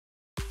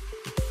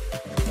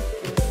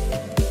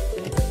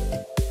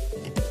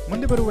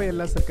ಮುಂದೆ ಬರುವ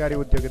ಎಲ್ಲ ಸರ್ಕಾರಿ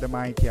ಉದ್ಯೋಗದ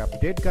ಮಾಹಿತಿ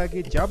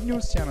ಅಪ್ಡೇಟ್ಗಾಗಿ ಜಾಬ್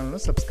ನ್ಯೂಸ್ ಚಾನಲ್ನ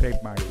ಸಬ್ಸ್ಕ್ರೈಬ್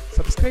ಮಾಡಿ.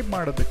 ಸಬ್ಸ್ಕ್ರೈಬ್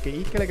ಮಾಡೋದಕ್ಕೆ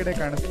ಈ ಕೆಳಗಡೆ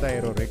ಕಾಣಿಸ್ತಾ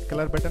ಇರೋ ರೆಡ್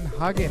ಕಲರ್ ಬಟನ್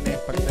ಹಾಗೇನೆ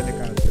ಪಕ್ಕದಲ್ಲಿ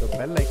ಕಾಣಿಸ್ತಿರೋ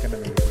ಬೆಲ್ ಐಕನ್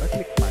ಮೇಲೆ ಕೂಡ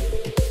ಕ್ಲಿಕ್ ಮಾಡಿ.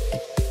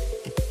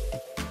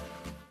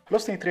 ಹಲೋ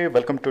ಸ್ನೇಹಿತರೆ,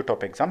 ವೆಲ್ಕಮ್ ಟು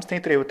ಟಾಪ್ ಎಕ್ಸಾಮ್.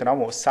 ಸ್ನೇಹಿತರೆ, ಇವತ್ತು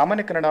ನಾವು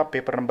ಸಾಮಾನ್ಯ ಕನ್ನಡ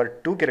ಪೇಪರ್ ನಂಬರ್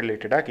 2ಗೆ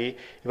ರಿಲೇಟೆಡ್ ಆಗಿ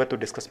ಇವತ್ತು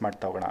ಡಿಸ್ಕಸ್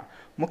ಮಾಡ್ತಾ ಹೋಗೋಣ.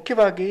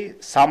 ಮುಖ್ಯವಾಗಿ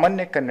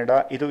ಸಾಮಾನ್ಯ ಕನ್ನಡ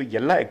ಇದು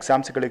ಎಲ್ಲ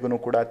ಎಕ್ಸಾಮ್ಸ್ಗಳಿಗೂ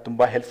ಕೂಡ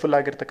ತುಂಬ ಹೆಲ್ಪ್ಫುಲ್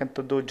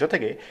ಆಗಿರ್ತಕ್ಕಂಥದ್ದು.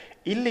 ಜೊತೆಗೆ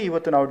ಇಲ್ಲಿ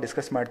ಇವತ್ತು ನಾವು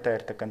ಡಿಸ್ಕಸ್ ಮಾಡ್ತಾ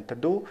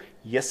ಇರ್ತಕ್ಕಂಥದ್ದು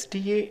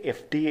STA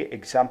FDA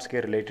ಎಕ್ಸಾಮ್ಸ್ಗೆ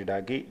ರಿಲೇಟೆಡ್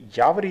ಆಗಿ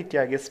ಯಾವ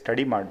ರೀತಿಯಾಗಿ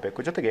ಸ್ಟಡಿ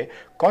ಮಾಡಬೇಕು, ಜೊತೆಗೆ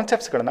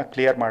ಕಾನ್ಸೆಪ್ಟ್ಸ್ಗಳನ್ನು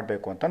ಕ್ಲಿಯರ್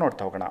ಮಾಡಬೇಕು ಅಂತ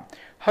ನೋಡ್ತಾ ಹೋಗೋಣ.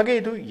 ಹಾಗೆ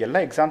ಇದು ಎಲ್ಲ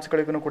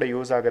ಎಕ್ಸಾಮ್ಸ್ಗಳಿಗೂ ಕೂಡ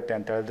ಯೂಸ್ ಆಗುತ್ತೆ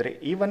ಅಂತ ಹೇಳಿದ್ರೆ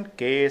ಈವನ್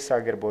KS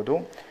ಆಗಿರ್ಬೋದು,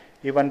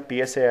 ಈವನ್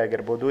PSI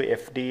ಆಗಿರ್ಬೋದು,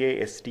 FDA,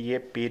 STA,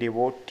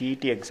 PRO,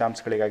 TT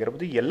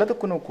ಎಕ್ಸಾಮ್ಸ್ಗಳಿಗಾಗಿರ್ಬೋದು,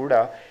 ಎಲ್ಲದಕ್ಕೂ ಕೂಡ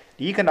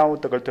ಈಗ ನಾವು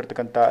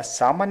ತಗೊಳ್ತಿರ್ತಕ್ಕಂಥ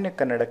ಸಾಮಾನ್ಯ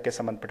ಕನ್ನಡಕ್ಕೆ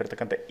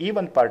ಸಂಬಂಧಪಟ್ಟಿರ್ತಕ್ಕಂಥ ಈ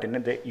ಒಂದು ಪಾರ್ಟ್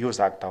ಏನಿದೆ ಯೂಸ್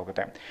ಆಗ್ತಾ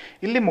ಹೋಗುತ್ತೆ.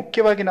 ಇಲ್ಲಿ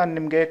ಮುಖ್ಯವಾಗಿ ನಾನು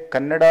ನಿಮಗೆ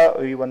ಕನ್ನಡ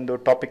ಈ ಒಂದು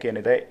ಟಾಪಿಕ್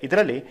ಏನಿದೆ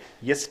ಇದರಲ್ಲಿ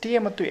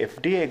STA ಮತ್ತು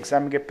FDA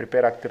ಎಕ್ಸಾಮ್ಗೆ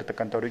ಪ್ರಿಪೇರ್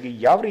ಆಗ್ತಿರ್ತಕ್ಕಂಥವ್ರಿಗೆ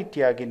ಯಾವ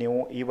ರೀತಿಯಾಗಿ ನೀವು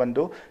ಈ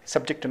ಒಂದು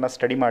ಸಬ್ಜೆಕ್ಟನ್ನು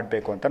ಸ್ಟಡಿ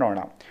ಮಾಡಬೇಕು ಅಂತ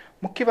ನೋಡೋಣ.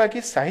 ಮುಖ್ಯವಾಗಿ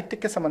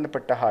ಸಾಹಿತ್ಯಕ್ಕೆ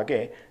ಸಂಬಂಧಪಟ್ಟ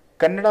ಹಾಗೆ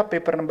ಕನ್ನಡ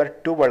ಪೇಪರ್ ನಂಬರ್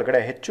 2 ಒಳಗಡೆ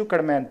ಹೆಚ್ಚು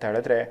ಕಡಿಮೆ ಅಂತ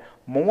ಹೇಳಿದ್ರೆ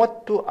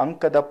 30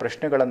 ಅಂಕದ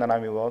ಪ್ರಶ್ನೆಗಳನ್ನು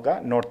ನಾವು ಇವಾಗ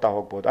ನೋಡ್ತಾ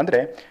ಹೋಗ್ಬೋದು. ಅಂದರೆ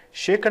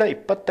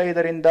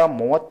 25%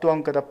 30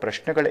 ಅಂಕದ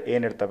ಪ್ರಶ್ನೆಗಳು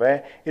ಏನಿರ್ತವೆ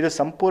ಇದು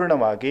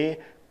ಸಂಪೂರ್ಣವಾಗಿ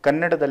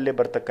ಕನ್ನಡದಲ್ಲಿ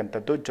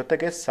ಬರ್ತಕ್ಕಂಥದ್ದು,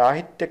 ಜೊತೆಗೆ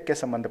ಸಾಹಿತ್ಯಕ್ಕೆ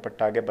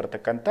ಸಂಬಂಧಪಟ್ಟ ಹಾಗೆ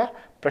ಬರ್ತಕ್ಕಂಥ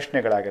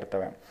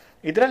ಪ್ರಶ್ನೆಗಳಾಗಿರ್ತವೆ.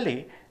 ಇದರಲ್ಲಿ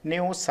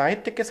ನೀವು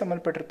ಸಾಹಿತ್ಯಕ್ಕೆ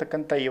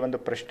ಸಂಬಂಧಪಟ್ಟಿರ್ತಕ್ಕಂಥ ಈ ಒಂದು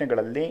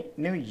ಪ್ರಶ್ನೆಗಳಲ್ಲಿ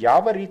ನೀವು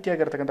ಯಾವ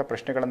ರೀತಿಯಾಗಿರ್ತಕ್ಕಂಥ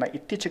ಪ್ರಶ್ನೆಗಳನ್ನು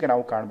ಇತ್ತೀಚೆಗೆ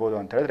ನಾವು ಕಾಣ್ಬೋದು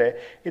ಅಂತ ಹೇಳಿದ್ರೆ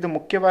ಇದು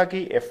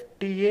ಮುಖ್ಯವಾಗಿ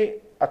FDA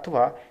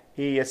ಅಥವಾ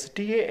ಈ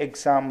STA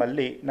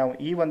ಎಕ್ಸಾಮಲ್ಲಿ ನಾವು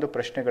ಈ ಒಂದು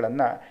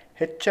ಪ್ರಶ್ನೆಗಳನ್ನು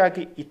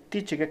ಹೆಚ್ಚಾಗಿ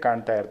ಇತ್ತೀಚೆಗೆ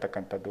ಕಾಣ್ತಾ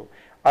ಇರತಕ್ಕಂಥದ್ದು.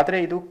 ಆದರೆ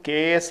ಇದು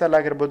KS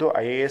ಆಗಿರ್ಬೋದು,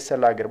 IAS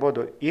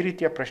ಆಗಿರ್ಬೋದು, ಈ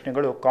ರೀತಿಯ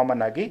ಪ್ರಶ್ನೆಗಳು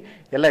ಕಾಮನ್ ಆಗಿ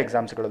ಎಲ್ಲ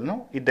ಎಕ್ಸಾಮ್ಸ್ಗಳಲ್ಲೂ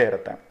ಇದ್ದೇ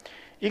ಇರುತ್ತೆ.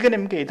 ಈಗ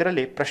ನಿಮಗೆ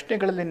ಇದರಲ್ಲಿ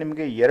ಪ್ರಶ್ನೆಗಳಲ್ಲಿ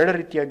ನಿಮಗೆ 2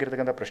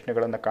 ರೀತಿಯಾಗಿರ್ತಕ್ಕಂಥ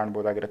ಪ್ರಶ್ನೆಗಳನ್ನು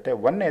ಕಾಣ್ಬೋದಾಗಿರುತ್ತೆ.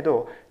 ಒಂದನೇದು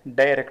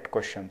ಡೈರೆಕ್ಟ್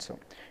ಕ್ವಶನ್ಸು.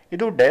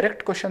 ಇದು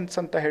ಡೈರೆಕ್ಟ್ ಕ್ವಶನ್ಸ್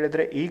ಅಂತ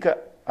ಹೇಳಿದರೆ ಈಗ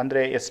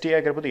ಅಂದರೆ STA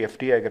ಆಗಿರ್ಬೋದು,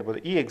 FDA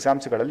ಆಗಿರ್ಬೋದು, ಈ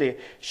ಎಕ್ಸಾಮ್ಸ್ಗಳಲ್ಲಿ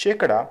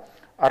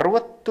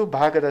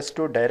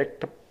 60%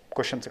 ಡೈರೆಕ್ಟ್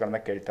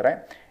ಕ್ವಶನ್ಸ್ಗಳನ್ನು ಕೇಳ್ತಾರೆ.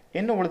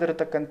 ಇನ್ನು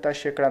ಉಳಿದಿರತಕ್ಕಂಥ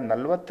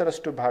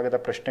 40% ಭಾಗದ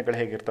ಪ್ರಶ್ನೆಗಳು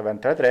ಹೇಗಿರ್ತವೆ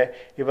ಅಂತ ಹೇಳಿದ್ರೆ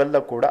ಇವೆಲ್ಲ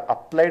ಕೂಡ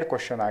ಅಪ್ಲೈಡ್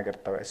ಕ್ವಶನ್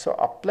ಆಗಿರ್ತವೆ. ಸೊ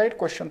ಅಪ್ಲೈಡ್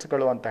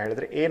ಕ್ವಶನ್ಸ್ಗಳು ಅಂತ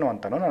ಹೇಳಿದ್ರೆ ಏನು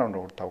ಅಂತಲೂ ನಾನು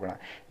ನೋಡ್ತಾ ಹೋಗೋಣ.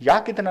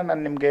 ಯಾಕಿದನ್ನು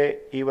ನಾನು ನಿಮಗೆ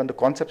ಈ ಒಂದು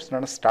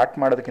ಕಾನ್ಸೆಪ್ಟ್ಸ್ನ ಸ್ಟಾರ್ಟ್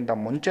ಮಾಡೋದಕ್ಕಿಂತ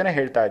ಮುಂಚೆನೇ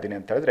ಹೇಳ್ತಾ ಇದ್ದೀನಿ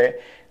ಅಂತ ಹೇಳಿದ್ರೆ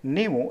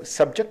ನೀವು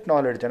ಸಬ್ಜೆಕ್ಟ್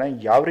ನಾಲೆಡ್ಜನ್ನು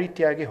ಯಾವ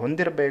ರೀತಿಯಾಗಿ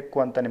ಹೊಂದಿರಬೇಕು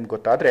ಅಂತ ನಿಮ್ಗೆ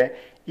ಗೊತ್ತಾದರೆ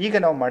ಈಗ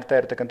ನಾವು ಮಾಡ್ತಾ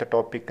ಇರ್ತಕ್ಕಂಥ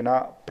ಟಾಪಿಕ್ನ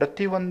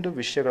ಪ್ರತಿಯೊಂದು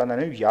ವಿಷಯಗಳನ್ನು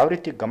ನೀವು ಯಾವ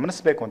ರೀತಿ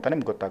ಗಮನಿಸಬೇಕು ಅಂತ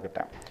ನಿಮ್ಗೆ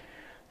ಗೊತ್ತಾಗುತ್ತೆ.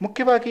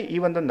 ಮುಖ್ಯವಾಗಿ ಈ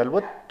ಒಂದು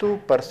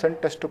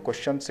 40%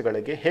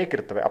 ಕ್ವಶನ್ಸ್ಗಳಿಗೆ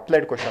ಹೇಗಿರ್ತವೆ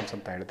ಅಪ್ಲೈಡ್ ಕ್ವಶನ್ಸ್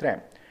ಅಂತ ಹೇಳಿದ್ರೆ,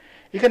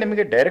 ಈಗ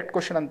ನಿಮಗೆ ಡೈರೆಕ್ಟ್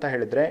ಕ್ವಶನ್ ಅಂತ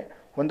ಹೇಳಿದರೆ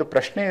ಒಂದು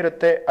ಪ್ರಶ್ನೆ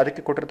ಇರುತ್ತೆ,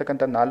 ಅದಕ್ಕೆ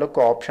ಕೊಟ್ಟಿರ್ತಕ್ಕಂಥ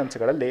 4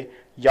 ಆಪ್ಷನ್ಸ್ಗಳಲ್ಲಿ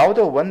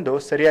ಯಾವುದೋ ಒಂದು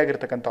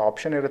ಸರಿಯಾಗಿರ್ತಕ್ಕಂಥ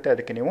ಆಪ್ಷನ್ ಇರುತ್ತೆ,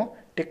 ಅದಕ್ಕೆ ನೀವು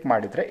ಟಿಕ್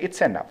ಮಾಡಿದರೆ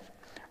ಇಟ್ಸ್ ಎನಫ್.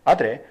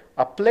 ಆದರೆ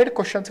ಅಪ್ಲೈಡ್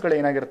ಕ್ವಶನ್ಸ್ಗಳು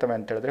ಏನಾಗಿರ್ತವೆ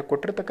ಅಂತ ಹೇಳಿದ್ರೆ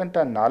ಕೊಟ್ಟಿರ್ತಕ್ಕಂಥ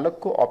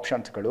 4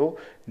 ಆಪ್ಷನ್ಸ್ಗಳು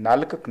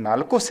 4ಕ್ಕೆ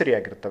 4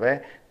 ಸರಿಯಾಗಿರ್ತವೆ,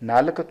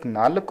 4ಕ್ಕೆ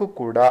 4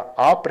 ಕೂಡ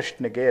ಆ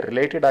ಪ್ರಶ್ನೆಗೆ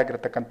ರಿಲೇಟೆಡ್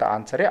ಆಗಿರ್ತಕ್ಕಂಥ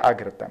ಆನ್ಸರೇ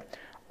ಆಗಿರುತ್ತೆ.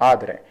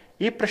 ಆದರೆ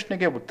ಈ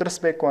ಪ್ರಶ್ನೆಗೆ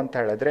ಉತ್ತರಿಸಬೇಕು ಅಂತ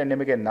ಹೇಳಿದ್ರೆ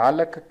ನಿಮಗೆ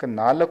 4ಕ್ಕೆ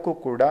 4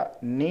 ಕೂಡ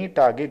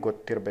ನೀಟಾಗಿ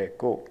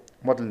ಗೊತ್ತಿರಬೇಕು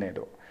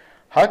ಮೊದಲನೇದು.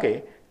 ಹಾಗೆ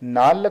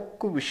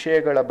 4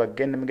 ವಿಷಯಗಳ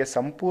ಬಗ್ಗೆ ನಿಮಗೆ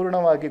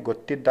ಸಂಪೂರ್ಣವಾಗಿ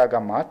ಗೊತ್ತಿದ್ದಾಗ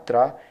ಮಾತ್ರ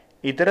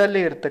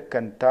ಇದರಲ್ಲಿ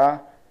ಇರತಕ್ಕಂಥ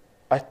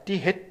ಅತಿ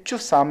ಹೆಚ್ಚು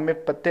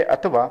ಸಾಮೀಪ್ಯತೆ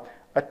ಅಥವಾ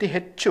ಅತಿ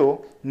ಹೆಚ್ಚು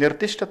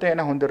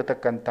ನಿರ್ದಿಷ್ಟತೆಯನ್ನು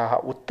ಹೊಂದಿರತಕ್ಕಂತಹ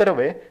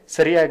ಉತ್ತರವೇ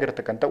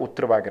ಸರಿಯಾಗಿರ್ತಕ್ಕಂಥ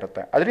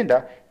ಉತ್ತರವಾಗಿರುತ್ತೆ. ಅದರಿಂದ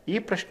ಈ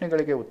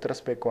ಪ್ರಶ್ನೆಗಳಿಗೆ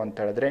ಉತ್ತರಿಸಬೇಕು ಅಂತ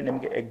ಹೇಳಿದ್ರೆ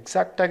ನಿಮಗೆ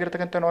ಎಕ್ಸಾಕ್ಟ್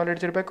ಆಗಿರ್ತಕ್ಕಂಥ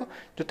ನಾಲೆಡ್ಜ್ ಇರಬೇಕು,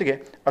 ಜೊತೆಗೆ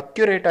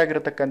ಅಕ್ಯುರೇಟ್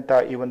ಆಗಿರತಕ್ಕಂಥ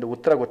ಈ ಒಂದು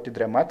ಉತ್ತರ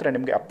ಗೊತ್ತಿದ್ರೆ ಮಾತ್ರ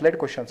ನಿಮಗೆ ಅಪ್ಲೈಡ್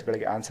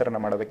ಕ್ವಶನ್ಸ್ಗಳಿಗೆ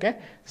ಆನ್ಸರನ್ನು ಮಾಡೋದಕ್ಕೆ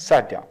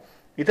ಸಾಧ್ಯ.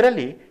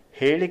 ಇದರಲ್ಲಿ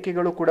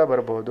ಹೇಳಿಕೆಗಳು ಕೂಡ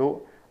ಬರ್ಬೋದು,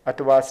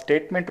 ಅಥವಾ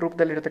ಸ್ಟೇಟ್ಮೆಂಟ್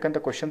ರೂಪದಲ್ಲಿರ್ತಕ್ಕಂಥ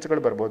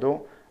ಕ್ವಶನ್ಸ್ಗಳು ಬರ್ಬೋದು,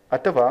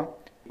 ಅಥವಾ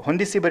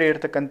ಹೊಂದಿಸಿ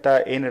ಬರೆಯಿರ್ತಕ್ಕಂಥ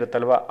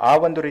ಏನಿರುತ್ತಲ್ವ ಆ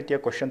ಒಂದು ರೀತಿಯ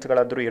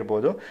ಕ್ವಶನ್ಸ್ಗಳಾದರೂ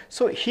ಇರ್ಬೋದು.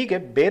 ಸೊ ಹೀಗೆ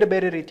ಬೇರೆ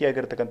ಬೇರೆ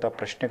ರೀತಿಯಾಗಿರ್ತಕ್ಕಂಥ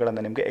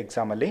ಪ್ರಶ್ನೆಗಳನ್ನು ನಿಮಗೆ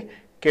ಎಕ್ಸಾಮಲ್ಲಿ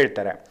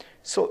ಕೇಳ್ತಾರೆ.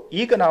 ಸೊ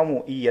ಈಗ ನಾವು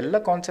ಈ ಎಲ್ಲ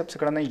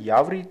ಕಾನ್ಸೆಪ್ಟ್ಸ್ಗಳನ್ನು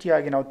ಯಾವ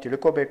ರೀತಿಯಾಗಿ ನಾವು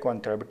ತಿಳ್ಕೋಬೇಕು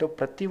ಅಂತ ಹೇಳ್ಬಿಟ್ಟು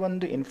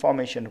ಪ್ರತಿಯೊಂದು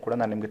ಇನ್ಫಾರ್ಮೇಷನ್ ಕೂಡ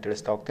ನಾನು ನಿಮಗೆ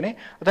ತಿಳಿಸ್ತಾ ಹೋಗ್ತೀನಿ.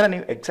 ಅದನ್ನು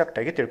ನೀವು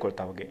ಎಕ್ಸಾಕ್ಟಾಗಿ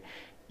ತಿಳ್ಕೊಳ್ತಾ ಹೋಗಿ.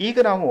 ಈಗ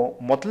ನಾವು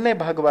ಮೊದಲನೇ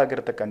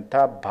ಭಾಗವಾಗಿರ್ತಕ್ಕಂಥ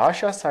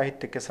ಭಾಷಾ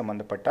ಸಾಹಿತ್ಯಕ್ಕೆ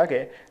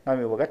ಸಂಬಂಧಪಟ್ಟಾಗೆ ನಾವು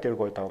ಇವಾಗ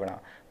ತಿಳ್ಕೊಳ್ತಾ ಹೋಗೋಣ.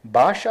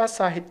 ಭಾಷಾ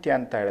ಸಾಹಿತ್ಯ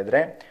ಅಂತ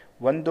ಹೇಳಿದ್ರೆ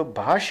ಒಂದು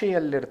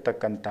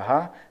ಭಾಷೆಯಲ್ಲಿರ್ತಕ್ಕಂತಹ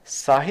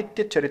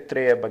ಸಾಹಿತ್ಯ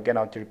ಚರಿತ್ರೆಯ ಬಗ್ಗೆ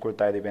ನಾವು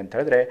ತಿಳ್ಕೊಳ್ತಾ ಇದ್ದೀವಿ ಅಂತ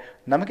ಹೇಳಿದ್ರೆ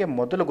ನಮಗೆ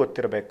ಮೊದಲು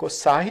ಗೊತ್ತಿರಬೇಕು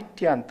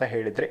ಸಾಹಿತ್ಯ ಅಂತ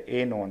ಹೇಳಿದರೆ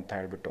ಏನು ಅಂತ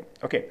ಹೇಳ್ಬಿಟ್ಟು.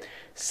 ಓಕೆ,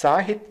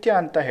 ಸಾಹಿತ್ಯ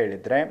ಅಂತ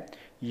ಹೇಳಿದರೆ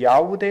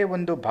ಯಾವುದೇ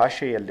ಒಂದು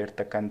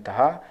ಭಾಷೆಯಲ್ಲಿರ್ತಕ್ಕಂತಹ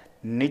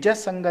ನಿಜ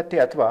ಸಂಗತಿ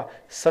ಅಥವಾ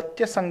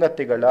ಸತ್ಯ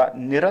ಸಂಗತಿಗಳ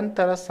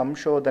ನಿರಂತರ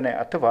ಸಂಶೋಧನೆ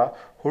ಅಥವಾ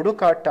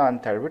ಹುಡುಕಾಟ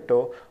ಅಂತ ಹೇಳ್ಬಿಟ್ಟು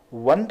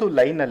ಒಂದು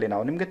ಲೈನಲ್ಲಿ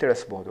ನಾವು ನಿಮಗೆ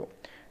ತಿಳಿಸ್ಬೋದು.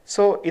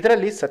 ಸೊ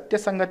ಇದರಲ್ಲಿ ಸತ್ಯ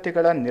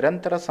ಸಂಗತಿಗಳ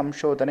ನಿರಂತರ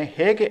ಸಂಶೋಧನೆ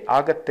ಹೇಗೆ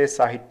ಆಗತ್ತೆ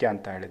ಸಾಹಿತ್ಯ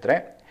ಅಂತ ಹೇಳಿದರೆ,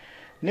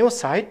 ನೀವು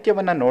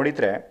ಸಾಹಿತ್ಯವನ್ನು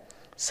ನೋಡಿದರೆ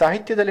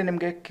ಸಾಹಿತ್ಯದಲ್ಲಿ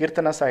ನಿಮಗೆ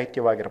ಕೀರ್ತನ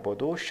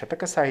ಸಾಹಿತ್ಯವಾಗಿರ್ಬೋದು,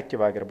 ಶತಕ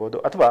ಸಾಹಿತ್ಯವಾಗಿರ್ಬೋದು,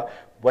 ಅಥವಾ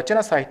ವಚನ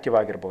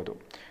ಸಾಹಿತ್ಯವಾಗಿರ್ಬೋದು.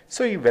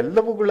 ಸೊ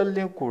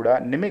ಇವೆಲ್ಲವುಗಳಲ್ಲಿಯೂ ಕೂಡ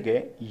ನಿಮಗೆ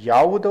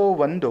ಯಾವುದೋ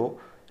ಒಂದು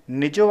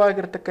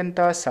ನಿಜವಾಗಿರ್ತಕ್ಕಂಥ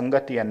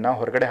ಸಂಗತಿಯನ್ನು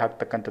ಹೊರಗಡೆ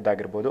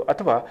ಹಾಕ್ತಕ್ಕಂಥದ್ದಾಗಿರ್ಬೋದು,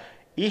 ಅಥವಾ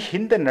ಈ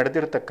ಹಿಂದೆ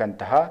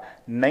ನಡೆದಿರತಕ್ಕಂತಹ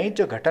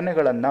ನೈಜ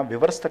ಘಟನೆಗಳನ್ನು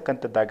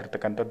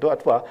ವಿವರಿಸ್ತಕ್ಕಂಥದ್ದಾಗಿರ್ತಕ್ಕಂಥದ್ದು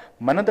ಅಥವಾ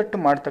ಮನದಟ್ಟು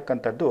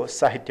ಮಾಡ್ತಕ್ಕಂಥದ್ದು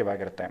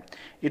ಸಾಹಿತ್ಯವಾಗಿರುತ್ತೆ.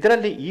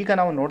 ಇದರಲ್ಲಿ ಈಗ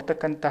ನಾವು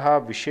ನೋಡ್ತಕ್ಕಂತಹ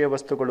ವಿಷಯ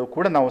ವಸ್ತುಗಳು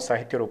ಕೂಡ ನಾವು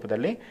ಸಾಹಿತ್ಯ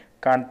ರೂಪದಲ್ಲಿ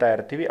ಕಾಣ್ತಾ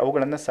ಇರ್ತೀವಿ,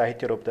 ಅವುಗಳನ್ನು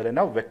ಸಾಹಿತ್ಯ ರೂಪದಲ್ಲಿ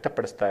ನಾವು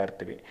ವ್ಯಕ್ತಪಡಿಸ್ತಾ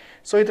ಇರ್ತೀವಿ.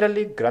 ಸೊ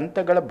ಇದರಲ್ಲಿ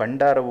ಗ್ರಂಥಗಳ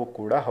ಭಂಡಾರವೂ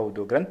ಕೂಡ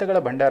ಹೌದು. ಗ್ರಂಥಗಳ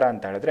ಭಂಡಾರ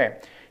ಅಂತ ಹೇಳಿದ್ರೆ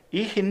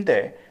ಈ ಹಿಂದೆ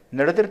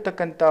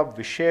ನಡೆದಿರ್ತಕ್ಕಂಥ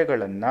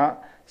ವಿಷಯಗಳನ್ನು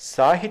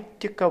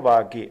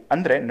ಸಾಹಿತ್ಯಿಕವಾಗಿ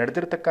ಅಂದರೆ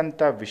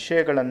ನಡೆದಿರ್ತಕ್ಕಂಥ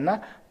ವಿಷಯಗಳನ್ನು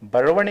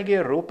ಬರವಣಿಗೆಯ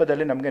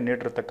ರೂಪದಲ್ಲಿ ನಮಗೆ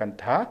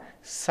ನೀಡಿರ್ತಕ್ಕಂತಹ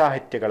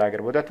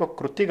ಸಾಹಿತ್ಯಗಳಾಗಿರ್ಬೋದು ಅಥವಾ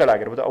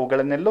ಕೃತಿಗಳಾಗಿರ್ಬೋದು,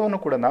 ಅವುಗಳನ್ನೆಲ್ಲವನ್ನು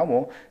ಕೂಡ ನಾವು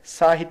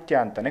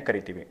ಸಾಹಿತ್ಯ ಅಂತಲೇ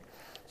ಕರಿತೀವಿ.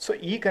 ಸೊ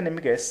ಈಗ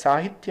ನಿಮಗೆ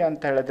ಸಾಹಿತ್ಯ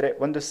ಅಂತ ಹೇಳಿದ್ರೆ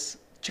ಒಂದು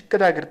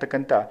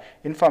ಚಿಕ್ಕದಾಗಿರ್ತಕ್ಕಂಥ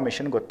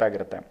ಇನ್ಫಾರ್ಮೇಷನ್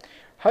ಗೊತ್ತಾಗಿರುತ್ತೆ.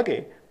 ಹಾಗೆ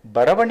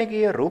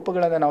ಬರವಣಿಗೆಯ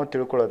ರೂಪಗಳನ್ನು ನಾವು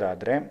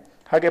ತಿಳ್ಕೊಳ್ಳೋದಾದರೆ,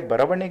 ಹಾಗೆ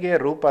ಬರವಣಿಗೆಯ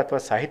ರೂಪ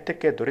ಅಥವಾ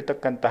ಸಾಹಿತ್ಯಕ್ಕೆ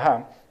ದೊರೆತಕ್ಕಂತಹ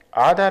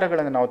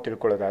ಆಧಾರಗಳನ್ನು ನಾವು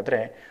ತಿಳ್ಕೊಳ್ಳೋದಾದರೆ,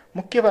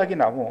 ಮುಖ್ಯವಾಗಿ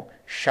ನಾವು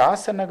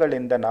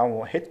ಶಾಸನಗಳಿಂದ ನಾವು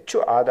ಹೆಚ್ಚು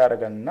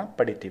ಆಧಾರಗಳನ್ನು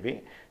ಪಡಿತೀವಿ.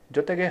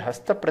 ಜೊತೆಗೆ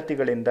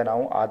ಹಸ್ತಪ್ರತಿಗಳಿಂದ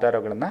ನಾವು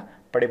ಆಧಾರಗಳನ್ನು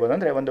ಪಡಿಬೋದು.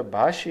 ಅಂದರೆ ಒಂದು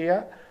ಭಾಷೆಯ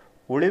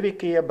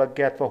ಉಳಿವಿಕೆಯ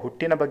ಬಗ್ಗೆ ಅಥವಾ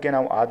ಹುಟ್ಟಿನ ಬಗ್ಗೆ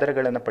ನಾವು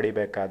ಆಧಾರಗಳನ್ನು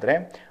ಪಡಿಬೇಕಾದ್ರೆ,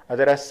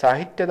 ಅದರ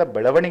ಸಾಹಿತ್ಯದ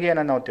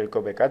ಬೆಳವಣಿಗೆಯನ್ನು ನಾವು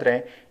ತಿಳ್ಕೊಬೇಕಾದ್ರೆ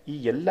ಈ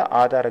ಎಲ್ಲ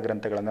ಆಧಾರ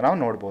ಗ್ರಂಥಗಳನ್ನು ನಾವು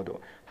ನೋಡ್ಬೋದು.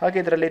 ಹಾಗೆ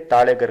ಇದರಲ್ಲಿ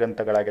ತಾಳೆ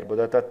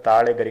ಗ್ರಂಥಗಳಾಗಿರ್ಬೋದು ಅಥವಾ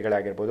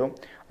ತಾಳೆಗರಿಗಳಾಗಿರ್ಬೋದು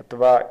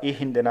ಅಥವಾ ಈ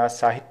ಹಿಂದಿನ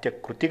ಸಾಹಿತ್ಯ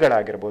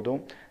ಕೃತಿಗಳಾಗಿರ್ಬೋದು,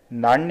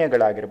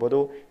 ನಾಣ್ಯಗಳಾಗಿರ್ಬೋದು,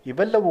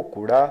 ಇವೆಲ್ಲವೂ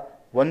ಕೂಡ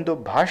ಒಂದು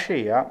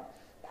ಭಾಷೆಯ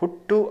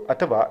ಹುಟ್ಟು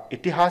ಅಥವಾ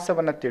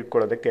ಇತಿಹಾಸವನ್ನು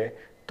ತಿಳ್ಕೊಳ್ಳೋದಕ್ಕೆ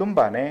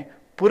ತುಂಬಾ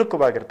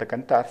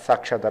ಪೂರಕವಾಗಿರ್ತಕ್ಕಂಥ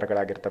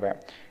ಸಾಕ್ಷ್ಯಾಧಾರಗಳಾಗಿರ್ತವೆ.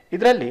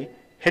 ಇದರಲ್ಲಿ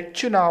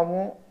ಹೆಚ್ಚು ನಾವು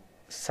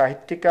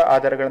ಸಾಹಿತ್ಯಿಕ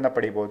ಆಧಾರಗಳನ್ನು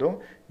ಪಡಿಬೋದು,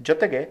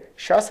 ಜೊತೆಗೆ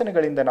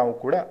ಶಾಸನಗಳಿಂದ ನಾವು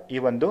ಕೂಡ ಈ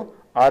ಒಂದು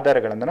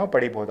ಆಧಾರಗಳನ್ನು ನಾವು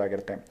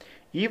ಪಡಿಬಹುದಾಗಿರುತ್ತೆ.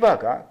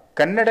 ಇವಾಗ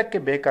ಕನ್ನಡಕ್ಕೆ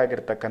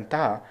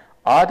ಬೇಕಾಗಿರ್ತಕ್ಕಂತಹ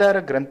ಆಧಾರ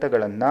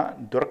ಗ್ರಂಥಗಳನ್ನು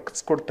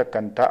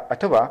ದೊರಕಿಸ್ಕೊಡ್ತಕ್ಕಂಥ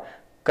ಅಥವಾ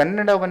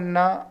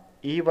ಕನ್ನಡವನ್ನು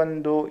ಈ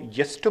ಒಂದು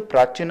ಎಷ್ಟು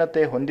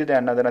ಪ್ರಾಚೀನತೆ ಹೊಂದಿದೆ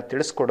ಅನ್ನೋದನ್ನು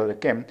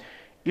ತಿಳಿಸ್ಕೊಡೋದಕ್ಕೆ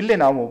ಇಲ್ಲಿ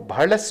ನಾವು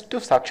ಬಹಳಷ್ಟು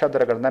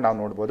ಸಾಕ್ಷ್ಯಾಧಾರಗಳನ್ನು ನಾವು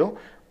ನೋಡ್ಬೋದು.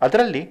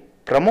 ಅದರಲ್ಲಿ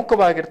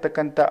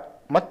ಪ್ರಮುಖವಾಗಿರ್ತಕ್ಕಂಥ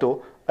ಮತ್ತು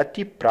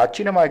ಅತಿ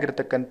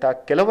ಪ್ರಾಚೀನವಾಗಿರ್ತಕ್ಕಂಥ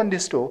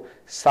ಕೆಲವೊಂದಿಷ್ಟು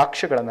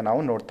ಸಾಕ್ಷ್ಯಗಳನ್ನು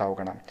ನಾವು ನೋಡ್ತಾ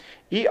ಹೋಗೋಣ.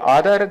 ಈ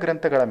ಆಧಾರ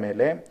ಗ್ರಂಥಗಳ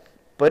ಮೇಲೆ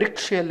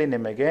ಪರೀಕ್ಷೆಯಲ್ಲಿ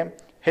ನಿಮಗೆ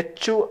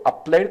ಹೆಚ್ಚು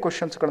ಅಪ್ಲೈಡ್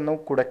ಕ್ವಶನ್ಸ್ಗಳನ್ನು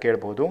ಕೂಡ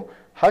ಕೇಳ್ಬೋದು,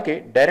 ಹಾಗೆ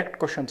ಡೈರೆಕ್ಟ್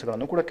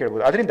ಕ್ವಶನ್ಸ್ಗಳನ್ನು ಕೂಡ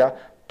ಕೇಳ್ಬೋದು. ಅದರಿಂದ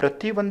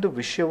ಪ್ರತಿಯೊಂದು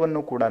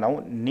ವಿಷಯವನ್ನು ಕೂಡ ನಾವು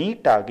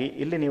ನೀಟಾಗಿ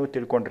ಇಲ್ಲಿ ನೀವು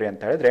ತಿಳ್ಕೊಂಡ್ರಿ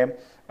ಅಂತ ಹೇಳಿದ್ರೆ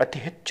ಅತಿ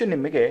ಹೆಚ್ಚು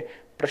ನಿಮಗೆ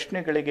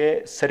ಪ್ರಶ್ನೆಗಳಿಗೆ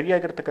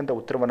ಸರಿಯಾಗಿರ್ತಕ್ಕಂಥ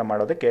ಉತ್ತರವನ್ನು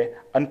ಮಾಡೋದಕ್ಕೆ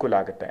ಅನುಕೂಲ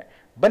ಆಗುತ್ತೆ.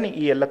 ಬನ್ನಿ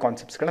ಈ ಎಲ್ಲ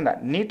ಕಾನ್ಸೆಪ್ಟ್ಸ್ಗಳನ್ನು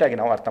ನೀಟಾಗಿ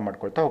ನಾವು ಅರ್ಥ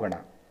ಮಾಡ್ಕೊಳ್ತಾ ಹೋಗೋಣ.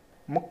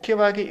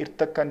 ಮುಖ್ಯವಾಗಿ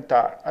ಇರ್ತಕ್ಕಂಥ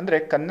ಅಂದರೆ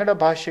ಕನ್ನಡ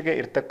ಭಾಷೆಗೆ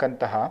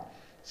ಇರ್ತಕ್ಕಂತಹ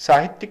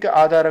ಸಾಹಿತ್ಯಿಕ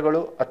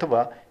ಆಧಾರಗಳು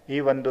ಅಥವಾ ಈ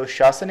ಒಂದು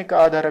ಶಾಸನಿಕ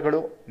ಆಧಾರಗಳು,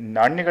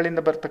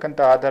 ನಾಣ್ಯಗಳಿಂದ ಬರ್ತಕ್ಕಂಥ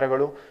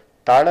ಆಧಾರಗಳು,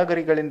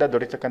 ತಾಳಗರಿಗಳಿಂದ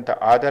ದೊರೆತಕ್ಕಂಥ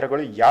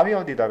ಆಧಾರಗಳು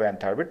ಯಾವ್ಯಾವುದಿದ್ದಾವೆ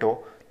ಅಂತ ಹೇಳ್ಬಿಟ್ಟು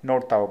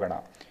ನೋಡ್ತಾ ಹೋಗೋಣ.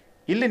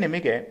 ಇಲ್ಲಿ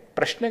ನಿಮಗೆ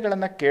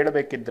ಪ್ರಶ್ನೆಗಳನ್ನು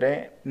ಕೇಳಬೇಕಿದ್ರೆ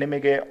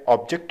ನಿಮಗೆ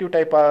ಆಬ್ಜೆಕ್ಟಿವ್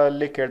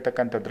ಟೈಪಲ್ಲಿ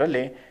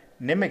ಕೇಳ್ತಕ್ಕಂಥದ್ರಲ್ಲಿ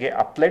ನಿಮಗೆ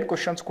ಅಪ್ಲೈಡ್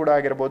ಕ್ವಶನ್ಸ್ ಕೂಡ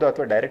ಆಗಿರ್ಬೋದು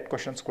ಅಥವಾ ಡೈರೆಕ್ಟ್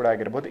ಕ್ವಶನ್ಸ್ ಕೂಡ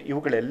ಆಗಿರ್ಬೋದು,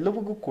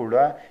 ಇವುಗಳೆಲ್ಲವೂ ಕೂಡ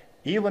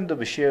ಈ ಒಂದು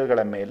ವಿಷಯಗಳ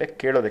ಮೇಲೆ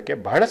ಕೇಳೋದಕ್ಕೆ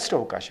ಬಹಳಷ್ಟು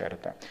ಅವಕಾಶ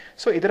ಇರುತ್ತೆ.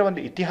 ಸೊ ಇದರ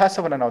ಒಂದು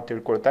ಇತಿಹಾಸವನ್ನು ನಾವು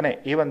ತಿಳ್ಕೊಳ್ತಾನೆ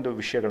ಈ ಒಂದು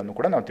ವಿಷಯಗಳನ್ನು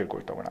ಕೂಡ ನಾವು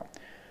ತಿಳ್ಕೊಳ್ತಾ ಹೋಗೋಣ.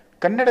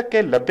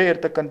 ಕನ್ನಡಕ್ಕೆ ಲಭ್ಯ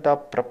ಇರತಕ್ಕಂಥ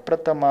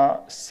ಪ್ರಪ್ರಥಮ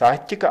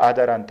ಸಾಹಿತ್ಯಿಕ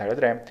ಆಧಾರ ಅಂತ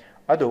ಹೇಳಿದ್ರೆ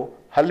ಅದು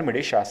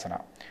ಹಲ್ಮಿಡಿ ಶಾಸನ.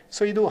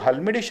 ಸೊ ಇದು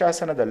ಹಲ್ಮಿಡಿ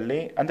ಶಾಸನದಲ್ಲಿ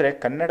ಅಂದರೆ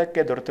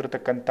ಕನ್ನಡಕ್ಕೆ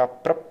ದೊರೆತಿರತಕ್ಕಂಥ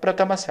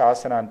ಪ್ರಪ್ರಥಮ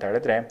ಶಾಸನ ಅಂತ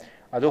ಹೇಳಿದ್ರೆ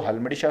ಅದು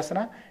ಹಲ್ಮಿಡಿ ಶಾಸನ.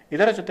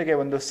 ಇದರ ಜೊತೆಗೆ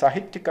ಒಂದು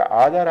ಸಾಹಿತ್ಯಿಕ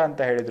ಆಧಾರ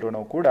ಅಂತ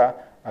ಹೇಳಿದ್ರು ಕೂಡ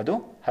ಅದು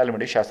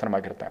ಹಲ್ಮಿಡಿ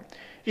ಶಾಸನವಾಗಿರುತ್ತೆ.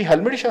 ಈ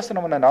ಹಲ್ಮಿಡಿ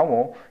ಶಾಸನವನ್ನು ನಾವು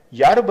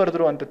ಯಾರು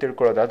ಬರೆದ್ರು ಅಂತ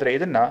ತಿಳ್ಕೊಳ್ಳೋದಾದ್ರೆ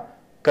ಇದನ್ನ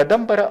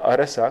ಕದಂಬರ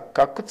ಅರಸ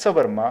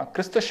ಕಾಕುತ್ಸವರ್ಮ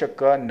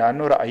ಕ್ರಿಸ್ತಶಕ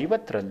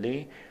 450ರಲ್ಲಿ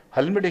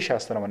ಹಲ್ಮಿಡಿ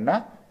ಶಾಸನವನ್ನು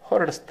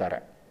ಹೊರಡಿಸ್ತಾರೆ.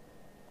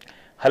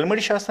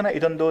 ಹಲ್ಮಿಡಿ ಶಾಸನ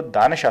ಇದೊಂದು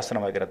ದಾನ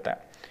ಶಾಸನವಾಗಿರುತ್ತೆ.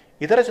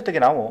 ಇದರ ಜೊತೆಗೆ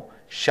ನಾವು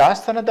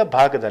ಶಾಸನದ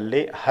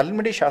ಭಾಗದಲ್ಲಿ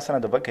ಹಲ್ಮಿಡಿ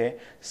ಶಾಸನದ ಬಗ್ಗೆ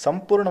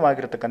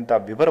ಸಂಪೂರ್ಣವಾಗಿರತಕ್ಕಂಥ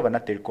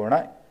ವಿವರವನ್ನು ತಿಳ್ಕೊಳ್ಳೋಣ.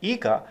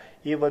 ಈಗ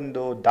ಈ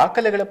ಒಂದು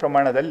ದಾಖಲೆಗಳ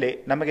ಪ್ರಮಾಣದಲ್ಲಿ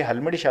ನಮಗೆ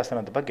ಹಲ್ಮಿಡಿ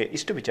ಶಾಸನದ ಬಗ್ಗೆ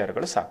ಇಷ್ಟು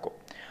ವಿಚಾರಗಳು ಸಾಕು.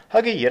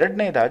 ಹಾಗೆ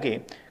ಎರಡನೇದಾಗಿ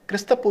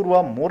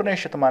ಕ್ರಿಸ್ತಪೂರ್ವ 3ನೇ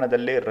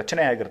ಶತಮಾನದಲ್ಲಿ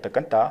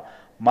ರಚನೆಯಾಗಿರ್ತಕ್ಕಂಥ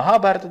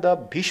ಮಹಾಭಾರತದ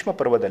ಭೀಷ್ಮ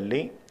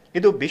ಪರ್ವದಲ್ಲಿ,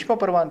 ಇದು ಭೀಷ್ಮ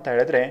ಪರ್ವ ಅಂತ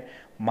ಹೇಳಿದ್ರೆ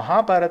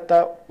ಮಹಾಭಾರತ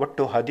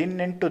ಒಟ್ಟು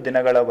 18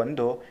 ದಿನಗಳ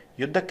ಒಂದು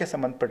ಯುದ್ಧಕ್ಕೆ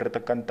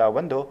ಸಂಬಂಧಪಟ್ಟಿರತಕ್ಕಂಥ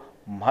ಒಂದು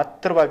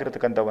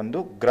ಮಹತ್ತರವಾಗಿರತಕ್ಕಂಥ ಒಂದು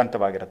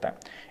ಗ್ರಂಥವಾಗಿರುತ್ತೆ.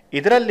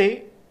 ಇದರಲ್ಲಿ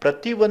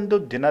ಪ್ರತಿಯೊಂದು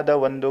ದಿನದ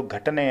ಒಂದು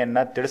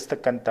ಘಟನೆಯನ್ನು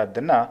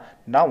ತಿಳಿಸ್ತಕ್ಕಂಥದ್ದನ್ನು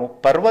ನಾವು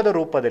ಪರ್ವದ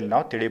ರೂಪದಲ್ಲಿ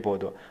ನಾವು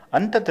ತಿಳಿಬೋದು.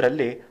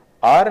 ಅಂಥದ್ರಲ್ಲಿ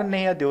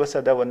 6ನೆಯ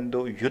ದಿವಸದ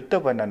ಒಂದು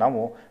ಯುದ್ಧವನ್ನು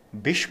ನಾವು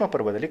ಭೀಷ್ಮ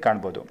ಪರ್ವದಲ್ಲಿ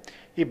ಕಾಣ್ಬೋದು.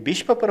 ಈ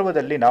ಭೀಷ್ಮ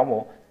ಪರ್ವದಲ್ಲಿ ನಾವು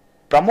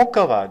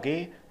ಪ್ರಮುಖವಾಗಿ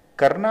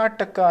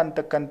ಕರ್ನಾಟಕ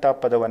ಅಂತಕ್ಕಂಥ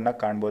ಪದವನ್ನು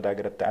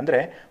ಕಾಣ್ಬೋದಾಗಿರುತ್ತೆ. ಅಂದರೆ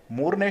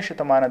 3ನೇ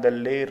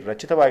ಶತಮಾನದಲ್ಲಿ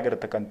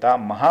ರಚಿತವಾಗಿರತಕ್ಕಂಥ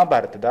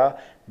ಮಹಾಭಾರತದ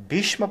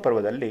ಭೀಷ್ಮ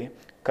ಪರ್ವದಲ್ಲಿ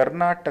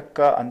ಕರ್ನಾಟಕ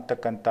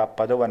ಅಂತಕ್ಕಂಥ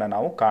ಪದವನ್ನು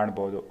ನಾವು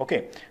ಕಾಣ್ಬೋದು. ಓಕೆ,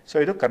 ಸೊ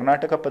ಇದು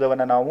ಕರ್ನಾಟಕ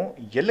ಪದವನ್ನು ನಾವು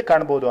ಎಲ್ಲಿ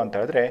ಕಾಣ್ಬೋದು ಅಂತ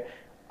ಹೇಳಿದ್ರೆ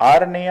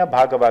 6ನೆಯ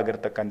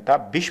ಭಾಗವಾಗಿರ್ತಕ್ಕಂಥ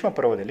ಭೀಷ್ಮ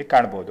ಪರ್ವದಲ್ಲಿ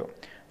ಕಾಣ್ಬೋದು.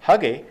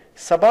 ಹಾಗೆ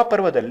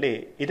ಸಭಾಪರ್ವದಲ್ಲಿ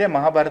ಇದೇ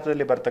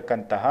ಮಹಾಭಾರತದಲ್ಲಿ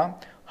ಬರ್ತಕ್ಕಂತಹ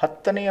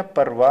 10ನೆಯ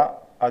ಪರ್ವ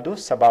ಅದು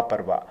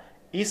ಸಭಾಪರ್ವ.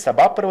 ಈ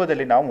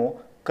ಸಭಾಪರ್ವದಲ್ಲಿ ನಾವು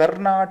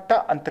ಕರ್ನಾಟ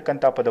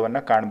ಅಂತಕ್ಕಂಥ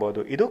ಪದವನ್ನು ಕಾಣ್ಬೋದು.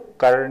 ಇದು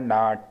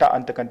ಕರ್ನಾಟ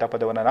ಅಂತಕ್ಕಂಥ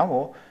ಪದವನ್ನು ನಾವು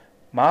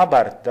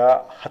ಮಹಾಭಾರತದ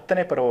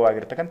 10ನೇ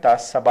ಪರ್ವವಾಗಿರ್ತಕ್ಕಂಥ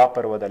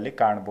ಸಭಾಪರ್ವದಲ್ಲಿ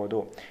ಕಾಣ್ಬೋದು.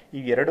 ಈ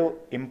ಎರಡು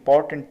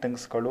ಇಂಪಾರ್ಟೆಂಟ್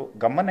ಥಿಂಗ್ಸ್ಗಳು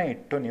ಗಮನ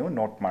ಇಟ್ಟು ನೀವು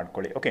ನೋಟ್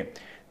ಮಾಡ್ಕೊಳ್ಳಿ. ಓಕೆ,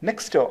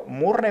 ನೆಕ್ಸ್ಟ್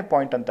 3ನೇ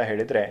ಪಾಯಿಂಟ್ ಅಂತ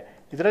ಹೇಳಿದರೆ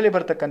ಇದರಲ್ಲಿ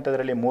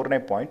ಬರ್ತಕ್ಕಂಥದ್ರಲ್ಲಿ 3ನೇ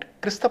ಪಾಯಿಂಟ್,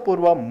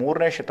 ಕ್ರಿಸ್ತಪೂರ್ವ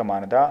 3ನೇ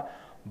ಶತಮಾನದ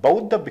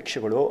ಬೌದ್ಧ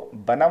ಭಿಕ್ಷುಗಳು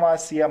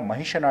ಬನವಾಸಿಯ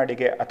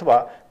ಮಹಿಷನಾಡಿಗೆ ಅಥವಾ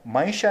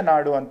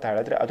ಮಹಿಷನಾಡು ಅಂತ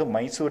ಹೇಳಿದ್ರೆ ಅದು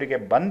ಮೈಸೂರಿಗೆ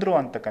ಬಂದರು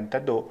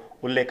ಅಂತಕ್ಕಂಥದ್ದು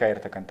ಉಲ್ಲೇಖ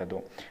ಇರತಕ್ಕಂಥದ್ದು.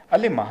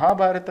 ಅಲ್ಲಿ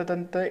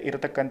ಮಹಾಭಾರತದಂತೆ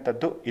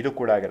ಇರತಕ್ಕಂಥದ್ದು ಇದು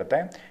ಕೂಡ ಆಗಿರುತ್ತೆ.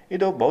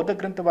 ಇದು ಬೌದ್ಧ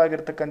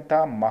ಗ್ರಂಥವಾಗಿರ್ತಕ್ಕಂಥ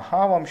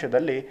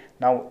ಮಹಾವಂಶದಲ್ಲಿ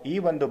ನಾವು ಈ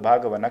ಒಂದು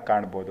ಭಾಗವನ್ನು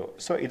ಕಾಣ್ಬೋದು.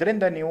 ಸೊ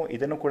ಇದರಿಂದ ನೀವು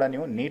ಇದನ್ನು ಕೂಡ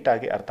ನೀವು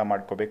ನೀಟಾಗಿ ಅರ್ಥ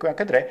ಮಾಡ್ಕೋಬೇಕು.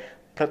 ಯಾಕಂದರೆ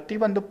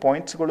ಪ್ರತಿಯೊಂದು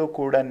ಪಾಯಿಂಟ್ಸ್ಗಳು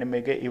ಕೂಡ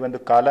ನಿಮಗೆ ಈ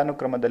ಒಂದು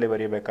ಕಾಲಾನುಕ್ರಮದಲ್ಲಿ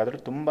ಬರೆಯಬೇಕಾದ್ರೂ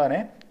ತುಂಬಾ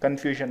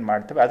ಕನ್ಫ್ಯೂಷನ್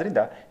ಮಾಡ್ತವೆ.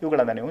 ಅದರಿಂದ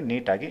ಇವುಗಳನ್ನು ನೀವು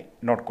ನೀಟಾಗಿ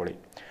ನೋಡ್ಕೊಳ್ಳಿ.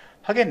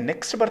 ಹಾಗೆ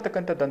ನೆಕ್ಸ್ಟ್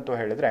ಬರ್ತಕ್ಕಂಥದ್ದಂತೂ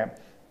ಹೇಳಿದ್ರೆ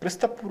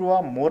ಕ್ರಿಸ್ತಪೂರ್ವ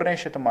 3ನೇ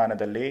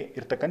ಶತಮಾನದಲ್ಲಿ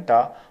ಇರ್ತಕ್ಕಂಥ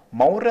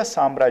ಮೌರ್ಯ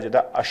ಸಾಮ್ರಾಜ್ಯದ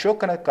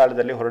ಅಶೋಕನ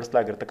ಕಾಲದಲ್ಲಿ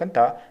ಹೊರಡಿಸಲಾಗಿರ್ತಕ್ಕಂಥ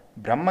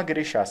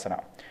ಬ್ರಹ್ಮಗಿರಿ ಶಾಸನ.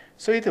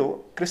 ಸೊ ಇದು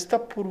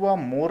ಕ್ರಿಸ್ತಪೂರ್ವ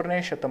 3ನೇ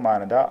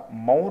ಶತಮಾನದ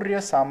ಮೌರ್ಯ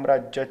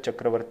ಸಾಮ್ರಾಜ್ಯ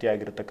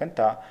ಚಕ್ರವರ್ತಿಯಾಗಿರ್ತಕ್ಕಂಥ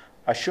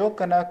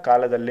ಅಶೋಕನ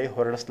ಕಾಲದಲ್ಲಿ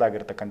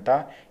ಹೊರಡಿಸಲಾಗಿರ್ತಕ್ಕಂಥ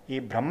ಈ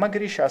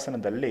ಬ್ರಹ್ಮಗಿರಿ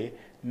ಶಾಸನದಲ್ಲಿ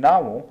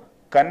ನಾವು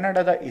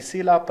ಕನ್ನಡದ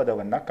ಇಸಿಲಾ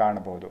ಪದವನ್ನು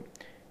ಕಾಣಬಹುದು.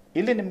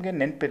 ಇಲ್ಲಿ ನಿಮಗೆ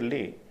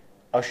ನೆನಪಿರಲಿ,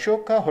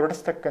 ಅಶೋಕ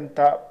ಹೊರಡಿಸ್ತಕ್ಕಂಥ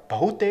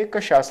ಬಹುತೇಕ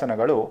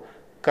ಶಾಸನಗಳು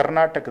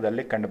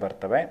ಕರ್ನಾಟಕದಲ್ಲಿ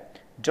ಕಂಡುಬರ್ತವೆ.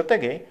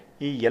 ಜೊತೆಗೆ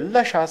ಈ ಎಲ್ಲ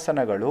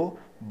ಶಾಸನಗಳು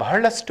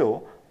ಬಹಳಷ್ಟು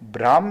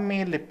ಬ್ರಾಹ್ಮಿ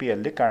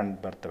ಲಿಪಿಯಲ್ಲಿ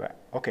ಕಂಡುಬರ್ತವೆ.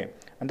 ಓಕೆ,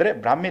 ಅಂದರೆ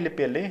ಬ್ರಾಹ್ಮಿ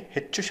ಲಿಪಿಯಲ್ಲಿ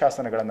ಹೆಚ್ಚು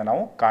ಶಾಸನಗಳನ್ನು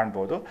ನಾವು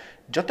ಕಾಣ್ಬೋದು.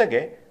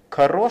 ಜೊತೆಗೆ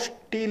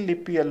ಖರೋಷ್ಠಿ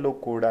ಲಿಪಿಯಲ್ಲೂ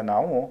ಕೂಡ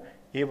ನಾವು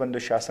ಈ ಒಂದು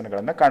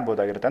ಶಾಸನಗಳನ್ನು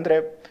ಕಾಣ್ಬೋದಾಗಿರುತ್ತೆ. ಅಂದರೆ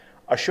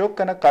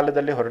ಅಶೋಕನ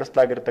ಕಾಲದಲ್ಲಿ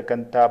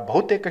ಹೊರಡಿಸಲಾಗಿರ್ತಕ್ಕಂಥ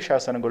ಬಹುತೇಕ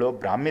ಶಾಸನಗಳು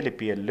ಬ್ರಾಹ್ಮಿ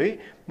ಲಿಪಿಯಲ್ಲಿ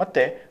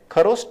ಮತ್ತು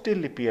ಖರೋಷ್ಠಿ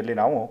ಲಿಪಿಯಲ್ಲಿ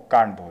ನಾವು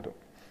ಕಾಣ್ಬೋದು.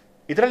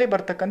 ಇದರಲ್ಲಿ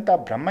ಬರ್ತಕ್ಕಂಥ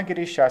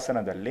ಬ್ರಹ್ಮಗಿರಿ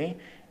ಶಾಸನದಲ್ಲಿ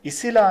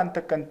ಇಸಿಲಾ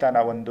ಅಂತಕ್ಕಂಥ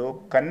ಒಂದು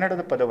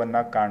ಕನ್ನಡದ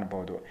ಪದವನ್ನು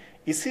ಕಾಣ್ಬೋದು.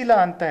 ಇಸಿಲಾ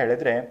ಅಂತ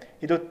ಹೇಳಿದ್ರೆ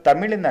ಇದು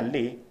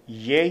ತಮಿಳಿನಲ್ಲಿ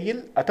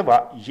ಏಯಿಲ್ ಅಥವಾ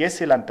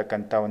ಏಸಿಲ್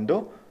ಅಂತಕ್ಕಂಥ ಒಂದು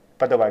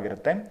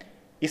ಪದವಾಗಿರುತ್ತೆ.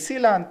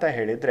 ಇಸಿಲಾ ಅಂತ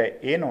ಹೇಳಿದರೆ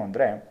ಏನು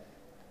ಅಂದರೆ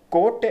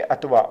ಕೋಟೆ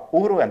ಅಥವಾ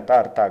ಊರು ಅಂತ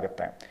ಅರ್ಥ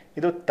ಆಗುತ್ತೆ.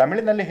 ಇದು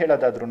ತಮಿಳಿನಲ್ಲಿ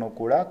ಹೇಳೋದಾದ್ರೂ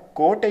ಕೂಡ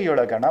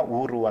ಕೋಟೆಯೊಳಗಣ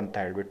ಊರು ಅಂತ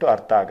ಹೇಳಿಬಿಟ್ಟು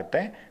ಅರ್ಥ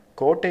ಆಗುತ್ತೆ.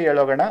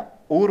 ಕೋಟೆಯೊಳಗಣ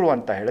ಊರು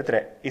ಅಂತ ಹೇಳಿದ್ರೆ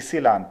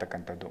ಇಸಿಲಾ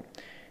ಅಂತಕ್ಕಂಥದ್ದು.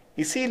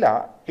 ಇಸಿಲಾ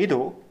ಇದು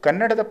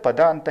ಕನ್ನಡದ ಪದ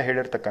ಅಂತ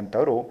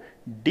ಹೇಳಿರ್ತಕ್ಕಂಥವ್ರು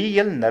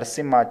DL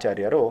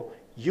ನರಸಿಂಹಾಚಾರ್ಯರು.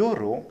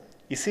 ಇವರು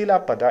ಇಸಿಲಾ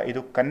ಪದ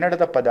ಇದು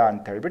ಕನ್ನಡದ ಪದ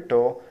ಅಂತ ಹೇಳಿಬಿಟ್ಟು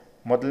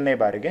ಮೊದಲನೇ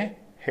ಬಾರಿಗೆ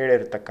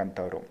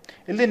ಹೇಳಿರ್ತಕ್ಕಂಥವ್ರು.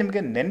 ಇಲ್ಲಿ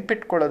ನಿಮಗೆ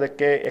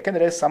ನೆನ್ಪಿಟ್ಕೊಳ್ಳೋದಕ್ಕೆ,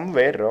 ಯಾಕೆಂದರೆ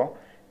ಸಮ್ವೇರ್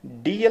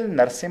DL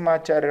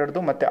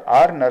ನರಸಿಂಹಾಚಾರ್ಯರದು ಮತ್ತು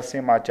R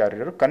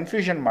ನರಸಿಂಹಾಚಾರ್ಯರು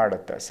ಕನ್ಫ್ಯೂಷನ್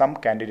ಮಾಡುತ್ತೆ ಸಮ್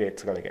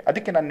ಕ್ಯಾಂಡಿಡೇಟ್ಸ್ಗಳಿಗೆ.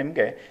 ಅದಕ್ಕೆ ನಾನು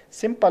ನಿಮಗೆ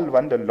ಸಿಂಪಲ್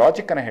ಒಂದು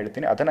ಲಾಜಿಕನ್ನು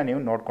ಹೇಳ್ತೀನಿ, ಅದನ್ನು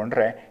ನೀವು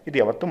ನೋಡಿಕೊಂಡ್ರೆ ಇದು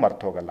ಯಾವತ್ತೂ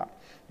ಮರ್ತು ಹೋಗಲ್ಲ.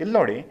 ಇಲ್ಲಿ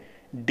ನೋಡಿ,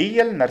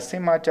 DL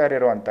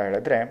ನರಸಿಂಹಾಚಾರ್ಯರು ಅಂತ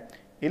ಹೇಳಿದ್ರೆ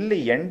ಇಲ್ಲಿ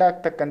ಎಂಡ್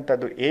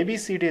ಆಗ್ತಕ್ಕಂಥದ್ದು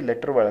ABCD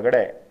ಲೆಟರ್ ಒಳಗಡೆ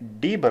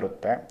ಡಿ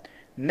ಬರುತ್ತೆ.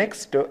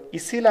 ನೆಕ್ಸ್ಟ್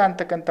ಇಸಿಲಾ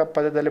ಅಂತಕ್ಕಂಥ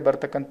ಪದದಲ್ಲಿ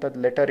ಬರ್ತಕ್ಕಂಥದ್ದು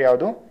ಲೆಟರ್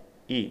ಯಾವುದು?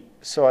 ಇ.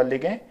 ಸೊ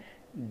ಅಲ್ಲಿಗೆ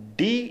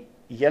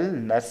DL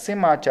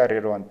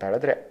ನರಸಿಂಹಾಚಾರ್ಯರು ಅಂತ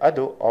ಹೇಳಿದ್ರೆ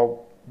ಅದು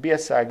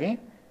ಆಬ್ವಿಯಸ್ ಆಗಿ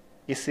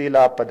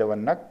ಇಸಿಲಾ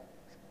ಪದವನ್ನು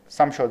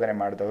ಸಂಶೋಧನೆ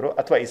ಮಾಡಿದವರು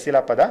ಅಥವಾ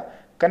ಇಸಿಲಾ ಪದ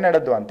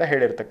ಕನ್ನಡದ್ದು ಅಂತ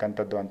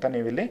ಹೇಳಿರ್ತಕ್ಕಂಥದ್ದು ಅಂತ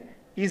ನೀವಿಲ್ಲಿ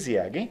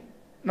ಈಸಿಯಾಗಿ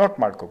ನೋಟ್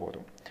ಮಾಡ್ಕೋಬೋದು.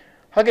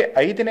 ಹಾಗೆ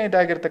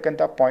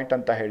 5ನೇದಾಗಿರ್ತಕ್ಕಂಥ ಪಾಯಿಂಟ್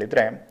ಅಂತ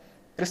ಹೇಳಿದರೆ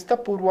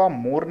ಕ್ರಿಸ್ತಪೂರ್ವ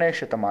 3ನೇ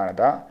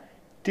ಶತಮಾನದ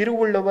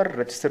ತಿರುವುಳ್ಳವರ್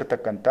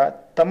ರಚಿಸಿರ್ತಕ್ಕಂಥ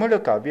ತಮಿಳು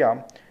ಕಾವ್ಯ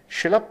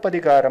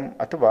ಶಿಲಪ್ಪದಿಗಾರಂ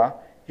ಅಥವಾ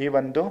ಈ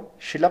ಒಂದು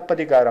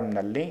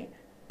ಶಿಲಪ್ಪದಿಗಾರಂನಲ್ಲಿ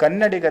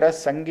ಕನ್ನಡಿಗರ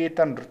ಸಂಗೀತ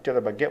ನೃತ್ಯದ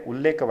ಬಗ್ಗೆ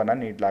ಉಲ್ಲೇಖವನ್ನು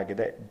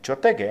ನೀಡಲಾಗಿದೆ.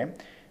 ಜೊತೆಗೆ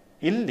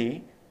ಇಲ್ಲಿ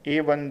ಈ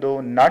ಒಂದು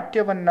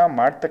ನಾಟ್ಯವನ್ನು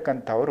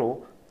ಮಾಡ್ತಕ್ಕಂಥವರು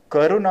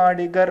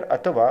ಕರುನಾಡಿಗರ್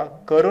ಅಥವಾ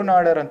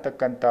ಕರುನಾಡರ್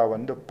ಅಂತಕ್ಕಂಥ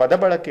ಒಂದು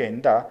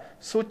ಪದಬಳಕೆಯಿಂದ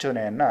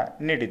ಸೂಚನೆಯನ್ನು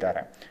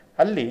ನೀಡಿದ್ದಾರೆ.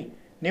 ಅಲ್ಲಿ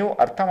ನೀವು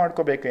ಅರ್ಥ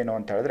ಮಾಡ್ಕೋಬೇಕೇನು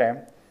ಅಂತ ಹೇಳಿದ್ರೆ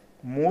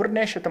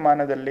 3ನೇ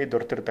ಶತಮಾನದಲ್ಲಿ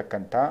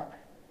ದೊರೆತಿರ್ತಕ್ಕಂಥ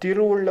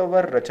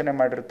ತಿರುವುಳ್ಳವರ್ ರಚನೆ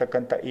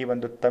ಮಾಡಿರ್ತಕ್ಕಂಥ ಈ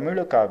ಒಂದು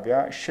ತಮಿಳು ಕಾವ್ಯ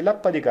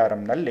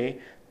ಶಿಲಪ್ಪದಿಗಾರಂನಲ್ಲಿ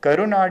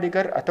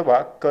ಕರುನಾಡಿಗರ್ ಅಥವಾ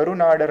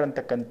ಕರುನಾಡರ್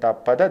ಅಂತಕ್ಕಂಥ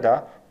ಪದದ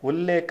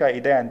ಉಲ್ಲೇಖ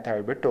ಇದೆ ಅಂತ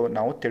ಹೇಳಿಬಿಟ್ಟು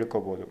ನಾವು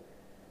ತಿಳ್ಕೊಬೋದು.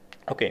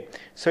 ಓಕೆ,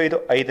 ಸೊ ಇದು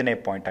 5ನೇ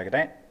ಪಾಯಿಂಟ್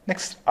ಆಗಿದೆ.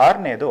 ನೆಕ್ಸ್ಟ್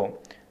 6ನೇದು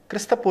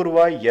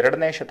ಕ್ರಿಸ್ತಪೂರ್ವ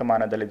 2ನೇ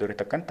ಶತಮಾನದಲ್ಲಿ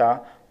ದೊರೆತಕ್ಕಂಥ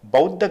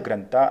ಬೌದ್ಧ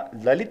ಗ್ರಂಥ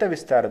ಲಲಿತ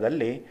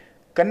ವಿಸ್ತಾರದಲ್ಲಿ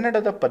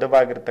ಕನ್ನಡದ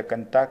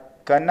ಪದವಾಗಿರ್ತಕ್ಕಂಥ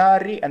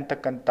ಕನಾರಿ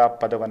ಅಂತಕ್ಕಂಥ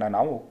ಪದವನ್ನು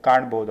ನಾವು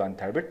ಕಾಣ್ಬೋದು ಅಂತ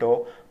ಹೇಳಿಬಿಟ್ಟು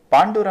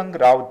ಪಾಂಡುರಂಗ್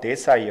ರಾವ್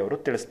ದೇಸಾಯಿ ಅವರು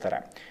ತಿಳಿಸ್ತಾರೆ.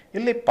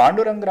 ಇಲ್ಲಿ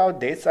ಪಾಂಡುರಂಗ್ ರಾವ್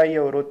ದೇಸಾಯಿ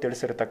ಅವರು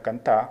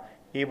ತಿಳಿಸಿರ್ತಕ್ಕಂಥ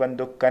ಈ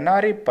ಒಂದು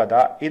ಕನಾರಿ ಪದ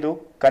ಇದು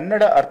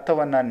ಕನ್ನಡ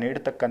ಅರ್ಥವನ್ನು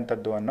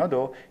ನೀಡತಕ್ಕಂಥದ್ದು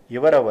ಅನ್ನೋದು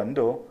ಇವರ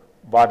ಒಂದು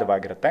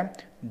ವಾದವಾಗಿರುತ್ತೆ.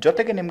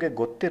 ಜೊತೆಗೆ ನಿಮಗೆ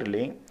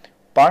ಗೊತ್ತಿರಲಿ,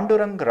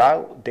 ಪಾಂಡುರಂಗ್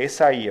ರಾವ್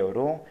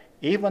ದೇಸಾಯಿಯವರು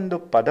ಈ ಒಂದು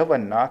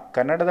ಪದವನ್ನು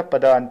ಕನ್ನಡದ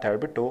ಪದ ಅಂತ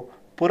ಹೇಳ್ಬಿಟ್ಟು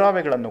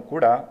ಪುರಾವೆಗಳನ್ನು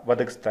ಕೂಡ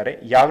ಒದಗಿಸ್ತಾರೆ,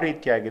 ಯಾವ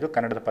ರೀತಿಯಾಗಿದ್ದು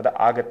ಕನ್ನಡದ ಪದ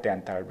ಆಗತ್ತೆ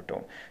ಅಂತ ಹೇಳ್ಬಿಟ್ಟು.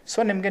 ಸೊ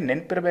ನಿಮಗೆ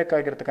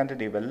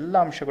ನೆನಪಿರಬೇಕಾಗಿರ್ತಕ್ಕಂಥದ್ದು ಇವೆಲ್ಲ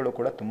ಅಂಶಗಳು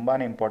ಕೂಡ ತುಂಬಾ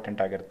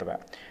ಇಂಪಾರ್ಟೆಂಟ್ ಆಗಿರ್ತವೆ.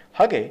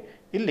 ಹಾಗೆ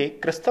ಇಲ್ಲಿ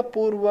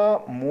ಕ್ರಿಸ್ತಪೂರ್ವ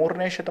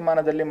 3ನೇ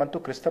ಶತಮಾನದಲ್ಲಿ ಮತ್ತು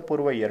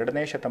ಕ್ರಿಸ್ತಪೂರ್ವ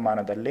 2ನೇ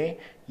ಶತಮಾನದಲ್ಲಿ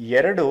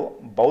 2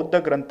 ಬೌದ್ಧ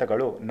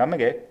ಗ್ರಂಥಗಳು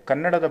ನಮಗೆ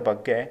ಕನ್ನಡದ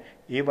ಬಗ್ಗೆ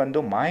ಈ ಒಂದು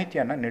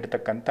ಮಾಹಿತಿಯನ್ನು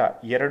ನೀಡತಕ್ಕಂಥ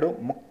 2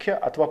 ಮುಖ್ಯ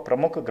ಅಥವಾ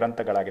ಪ್ರಮುಖ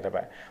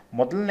ಗ್ರಂಥಗಳಾಗಿದ್ದಾವೆ.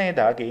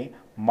 ಮೊದಲನೇದಾಗಿ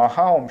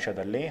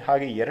ಮಹಾವಂಶದಲ್ಲಿ,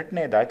 ಹಾಗೆ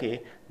 2ನೇದಾಗಿ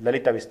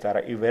ಲಲಿತ ವಿಸ್ತಾರ.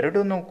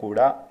 ಇವೆರಡೂ ಕೂಡ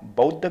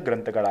ಬೌದ್ಧ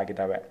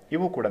ಗ್ರಂಥಗಳಾಗಿದ್ದಾವೆ.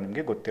 ಇವು ಕೂಡ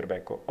ನಿಮಗೆ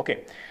ಗೊತ್ತಿರಬೇಕು. ಓಕೆ,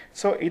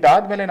 ಸೊ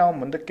ಇದಾದಮೇಲೆ ನಾವು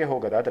ಮುಂದಕ್ಕೆ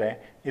ಹೋಗೋದಾದರೆ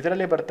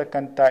ಇದರಲ್ಲಿ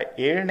ಬರ್ತಕ್ಕಂಥ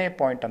 7ನೇ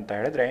ಪಾಯಿಂಟ್ ಅಂತ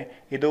ಹೇಳಿದ್ರೆ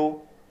ಇದು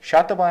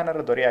ಶಾತವಾಹನರ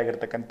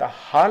ದೊರೆಯಾಗಿರ್ತಕ್ಕಂಥ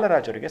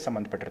ಹಾಲರಾಜರಿಗೆ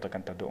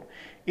ಸಂಬಂಧಪಟ್ಟಿರ್ತಕ್ಕಂಥದ್ದು.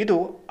 ಇದು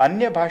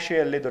ಅನ್ಯ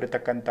ಭಾಷೆಯಲ್ಲಿ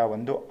ದೊರೆತಕ್ಕಂಥ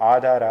ಒಂದು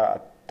ಆಧಾರ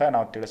ಅಂತ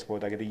ನಾವು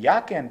ತಿಳಿಸ್ಬೋದಾಗಿದೆ.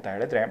 ಯಾಕೆ ಅಂತ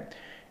ಹೇಳಿದ್ರೆ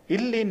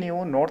ಇಲ್ಲಿ ನೀವು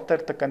ನೋಡ್ತಾ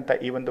ಇರ್ತಕ್ಕಂಥ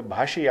ಈ ಒಂದು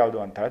ಭಾಷೆ ಯಾವುದು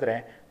ಅಂತ ಹೇಳಿದ್ರೆ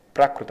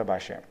ಪ್ರಾಕೃತ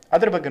ಭಾಷೆ.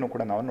 ಅದರ ಬಗ್ಗೆನೂ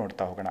ಕೂಡ ನಾವು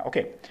ನೋಡ್ತಾ ಹೋಗೋಣ.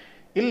 ಓಕೆ,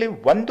 ಇಲ್ಲಿ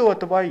 1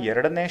 ಅಥವಾ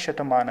 2ನೇ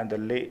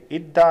ಶತಮಾನದಲ್ಲಿ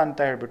ಇದ್ದ ಅಂತ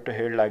ಹೇಳ್ಬಿಟ್ಟು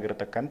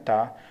ಹೇಳಲಾಗಿರತಕ್ಕಂಥ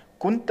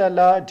ಕುಂತಲ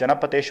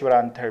ಜನಪತೇಶ್ವರ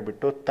ಅಂತ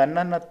ಹೇಳ್ಬಿಟ್ಟು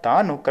ತನ್ನನ್ನು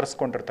ತಾನು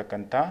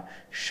ಕರೆಸ್ಕೊಂಡಿರ್ತಕ್ಕಂಥ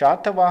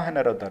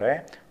ಶಾತವಾಹನರ ದೊರೆ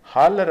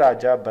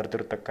ಹಾಲರಾಜ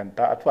ಬರೆದಿರ್ತಕ್ಕಂಥ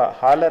ಅಥವಾ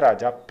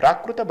ಹಾಲರಾಜ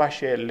ಪ್ರಾಕೃತ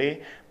ಭಾಷೆಯಲ್ಲಿ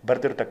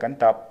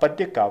ಬರೆದಿರ್ತಕ್ಕಂಥ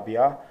ಪದ್ಯಕಾವ್ಯ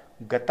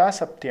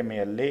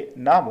ಗತಾಸಪ್ತಮಿಯಲ್ಲಿ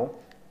ನಾವು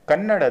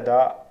ಕನ್ನಡದ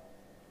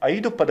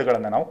 5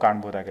 ಪದಗಳನ್ನು ನಾವು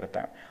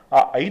ಕಾಣ್ಬೋದಾಗಿರುತ್ತೆ. ಆ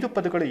 5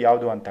 ಪದಗಳು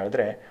ಯಾವುದು ಅಂತ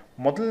ಹೇಳಿದ್ರೆ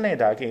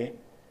ಮೊದಲನೇದಾಗಿ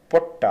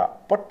ಪೊಟ್ಟ.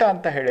 ಪೊಟ್ಟ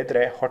ಅಂತ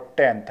ಹೇಳಿದರೆ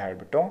ಹೊಟ್ಟೆ ಅಂತ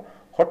ಹೇಳ್ಬಿಟ್ಟು,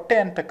 ಹೊಟ್ಟೆ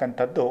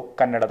ಅಂತಕ್ಕಂಥದ್ದು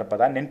ಕನ್ನಡದ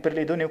ಪದ.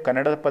 ನೆನಪಿರಲಿ, ಇದು ನೀವು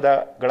ಕನ್ನಡದ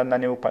ಪದಗಳನ್ನು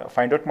ನೀವು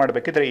ಫೈಂಡ್ ಔಟ್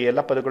ಮಾಡಬೇಕಿದ್ರೆ ಈ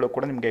ಎಲ್ಲ ಪದಗಳು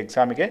ಕೂಡ ನಿಮಗೆ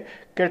ಎಕ್ಸಾಮಿಗೆ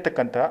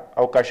ಕೇಳ್ತಕ್ಕಂಥ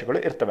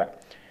ಅವಕಾಶಗಳು ಇರ್ತವೆ.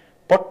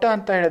 ಪೊಟ್ಟ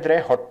ಅಂತ ಹೇಳಿದ್ರೆ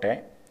ಹೊಟ್ಟೆ,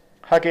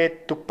 ಹಾಗೆ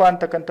ತುಪ್ಪ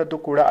ಅಂತಕ್ಕಂಥದ್ದು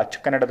ಕೂಡ ಅಚ್ಚ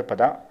ಕನ್ನಡದ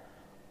ಪದ.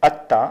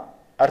 ಅತ್ತ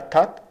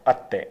ಅರ್ಥಾತ್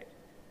ಅತ್ತೆ,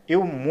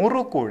 ಇವು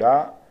 3 ಕೂಡ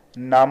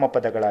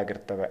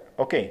ನಾಮಪದಗಳಾಗಿರ್ತವೆ.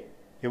 ಓಕೆ,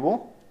 ಇವು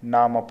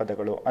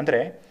ನಾಮಪದಗಳು. ಅಂದರೆ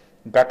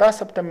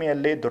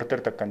ಗತಾಸಪ್ತಮಿಯಲ್ಲಿ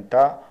ದೊರೆತಿರ್ತಕ್ಕಂಥ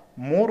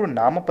 3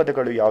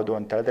 ನಾಮಪದಗಳು ಯಾವುದು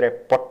ಅಂತ ಹೇಳಿದ್ರೆ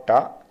ಪೊಟ್ಟ,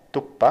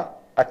 ತುಪ್ಪ,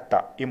 ಅತ್ತ,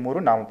 ಈ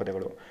 3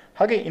 ನಾಮಪದಗಳು.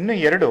 ಹಾಗೆ ಇನ್ನು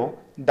 2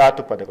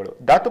 ಧಾತುಪದಗಳು.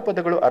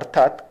 ಧಾತುಪದಗಳು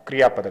ಅರ್ಥಾತ್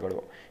ಕ್ರಿಯಾಪದಗಳು.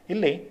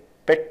 ಇಲ್ಲಿ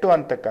ಪೆಟ್ಟು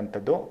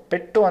ಅಂತಕ್ಕಂಥದ್ದು,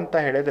 ಪೆಟ್ಟು ಅಂತ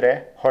ಹೇಳಿದ್ರೆ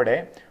ಹೊಡೆ,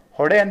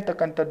 ಹೊಡೆ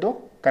ಅಂತಕ್ಕಂಥದ್ದು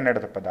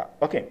ಕನ್ನಡದ ಪದ.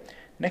 ಓಕೆ,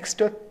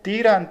 ನೆಕ್ಸ್ಟ್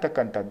ತೀರ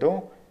ಅಂತಕ್ಕಂಥದ್ದು,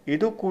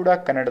 ಇದು ಕೂಡ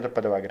ಕನ್ನಡದ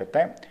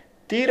ಪದವಾಗಿರುತ್ತೆ.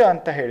 ತೀರ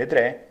ಅಂತ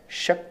ಹೇಳಿದರೆ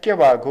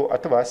ಶಕ್ಯವಾಗು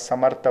ಅಥವಾ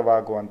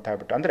ಸಮರ್ಥವಾಗು ಅಂತ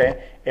ಹೇಳ್ಬಿಟ್ಟು, ಅಂದರೆ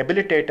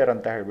ಎಬಿಲಿಟೇಟರ್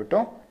ಅಂತ ಹೇಳ್ಬಿಟ್ಟು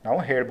ನಾವು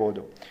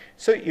ಹೇಳ್ಬೋದು.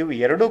 ಸೊ ಇವು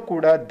 2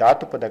 ಕೂಡ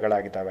ಧಾತು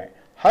ಪದಗಳಾಗಿದ್ದಾವೆ.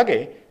 ಹಾಗೆ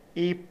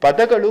ಈ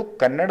ಪದಗಳು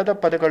ಕನ್ನಡದ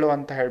ಪದಗಳು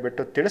ಅಂತ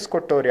ಹೇಳಿಬಿಟ್ಟು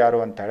ತಿಳಿಸ್ಕೊಟ್ಟವ್ರು ಯಾರು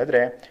ಅಂತ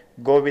ಹೇಳಿದ್ರೆ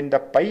ಗೋವಿಂದ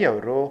ಪೈ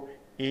ಅವರು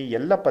ಈ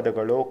ಎಲ್ಲ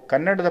ಪದಗಳು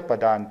ಕನ್ನಡದ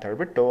ಪದ ಅಂತ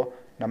ಹೇಳ್ಬಿಟ್ಟು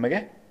ನಮಗೆ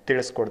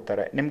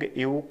ತಿಳಿಸ್ಕೊಡ್ತಾರೆ. ನಿಮಗೆ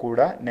ಇವು ಕೂಡ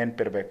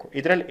ನೆನಪಿರಬೇಕು.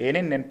 ಇದರಲ್ಲಿ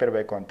ಏನೇನು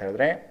ನೆನಪಿರಬೇಕು ಅಂತ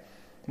ಹೇಳಿದ್ರೆ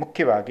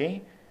ಮುಖ್ಯವಾಗಿ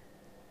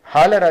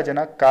ಹಾಲರಾಜನ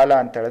ಕಾಲ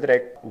ಅಂತ ಹೇಳಿದ್ರೆ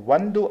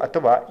 1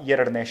 ಅಥವಾ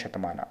 2ನೇ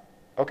ಶತಮಾನ.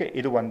 ಓಕೆ,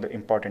 ಇದು ಒಂದು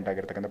ಇಂಪಾರ್ಟೆಂಟ್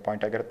ಆಗಿರ್ತಕ್ಕಂಥ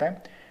ಪಾಯಿಂಟ್ ಆಗಿರುತ್ತೆ.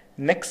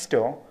 ನೆಕ್ಸ್ಟು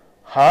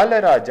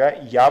ಹಾಲರಾಜ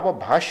ಯಾವ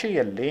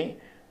ಭಾಷೆಯಲ್ಲಿ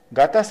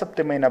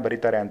ಗಾಥಾಸಪ್ತಮಿಯನ್ನು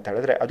ಬರೀತಾರೆ ಅಂತ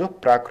ಹೇಳಿದ್ರೆ ಅದು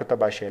ಪ್ರಾಕೃತ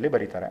ಭಾಷೆಯಲ್ಲಿ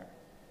ಬರೀತಾರೆ.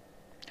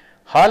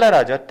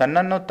 ಹಾಲರಾಜ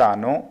ತನ್ನನ್ನು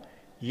ತಾನು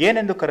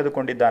ಏನೆಂದು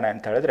ಕರೆದುಕೊಂಡಿದ್ದಾನೆ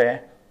ಅಂತ ಹೇಳಿದ್ರೆ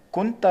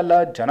ಕುಂತಲ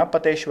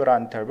ಜನಪತೇಶ್ವರ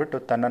ಅಂತ ಹೇಳ್ಬಿಟ್ಟು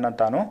ತನ್ನನ್ನು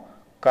ತಾನು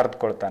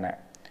ಕರೆದುಕೊಳ್ತಾನೆ.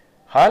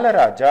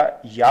 ಹಾಲರಾಜ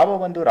ಯಾವ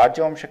ಒಂದು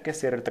ರಾಜವಂಶಕ್ಕೆ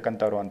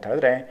ಸೇರಿರ್ತಕ್ಕಂಥವ್ರು ಅಂತ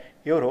ಹೇಳಿದ್ರೆ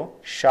ಇವರು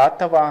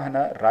ಶಾತವಾಹನ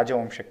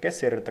ರಾಜವಂಶಕ್ಕೆ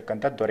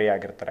ಸೇರಿರ್ತಕ್ಕಂಥ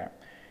ದೊರೆಯಾಗಿರ್ತಾರೆ.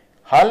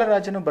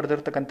 ಹಾಲರಾಜನು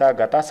ಬರೆದಿರ್ತಕ್ಕಂಥ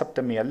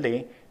ಗತಾಸಪ್ತಮಿಯಲ್ಲಿ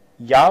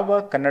ಯಾವ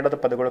ಕನ್ನಡದ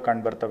ಪದಗಳು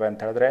ಕಂಡುಬರ್ತವೆ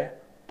ಅಂತ ಹೇಳಿದ್ರೆ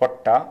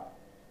ಪೊಟ್ಟ,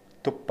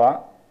 ತುಪ್ಪ,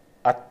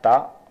 ಅತ್ತ,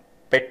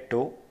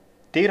 ಪೆಟ್ಟು,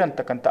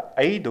 ತೀರಂತಕ್ಕಂಥ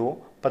 5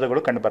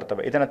 ಪದಗಳು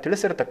ಕಂಡುಬರ್ತವೆ. ಇದನ್ನು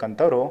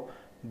ತಿಳಿಸಿರ್ತಕ್ಕಂಥವ್ರು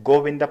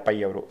ಗೋವಿಂದ ಪೈ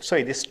ಅವರು. ಸೊ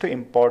ಇದಿಷ್ಟು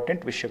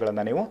ಇಂಪಾರ್ಟೆಂಟ್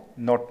ವಿಷಯಗಳನ್ನು ನೀವು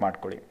ನೋಟ್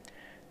ಮಾಡ್ಕೊಳ್ಳಿ.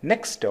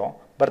 ನೆಕ್ಸ್ಟ್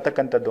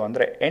ಬರ್ತಕ್ಕಂಥದ್ದು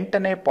ಅಂದರೆ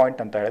 8ನೇ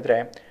ಪಾಯಿಂಟ್ ಅಂತ ಹೇಳಿದ್ರೆ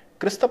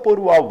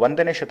ಕ್ರಿಸ್ತಪೂರ್ವ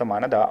 1ನೇ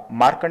ಶತಮಾನದ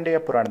ಮಾರ್ಕಂಡೇಯ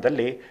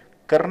ಪುರಾಣದಲ್ಲಿ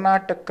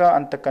ಕರ್ನಾಟಕ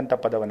ಅಂತಕ್ಕಂಥ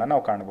ಪದವನ್ನು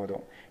ನಾವು ಕಾಣ್ಬೋದು.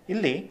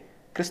 ಇಲ್ಲಿ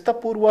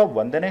ಕ್ರಿಸ್ತಪೂರ್ವ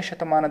 1ನೇ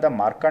ಶತಮಾನದ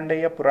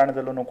ಮಾರ್ಕಂಡೇಯ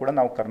ಪುರಾಣದಲ್ಲೂ ಕೂಡ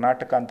ನಾವು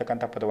ಕರ್ನಾಟಕ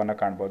ಅಂತಕ್ಕಂಥ ಪದವನ್ನು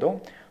ಕಾಣ್ಬೋದು.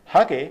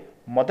 ಹಾಗೆ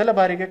ಮೊದಲ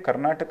ಬಾರಿಗೆ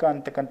ಕರ್ನಾಟಕ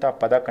ಅಂತಕ್ಕಂಥ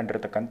ಪದ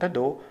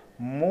ಕಂಡಿರ್ತಕ್ಕಂಥದ್ದು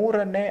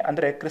 3ನೇ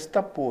ಅಂದರೆ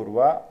ಕ್ರಿಸ್ತಪೂರ್ವ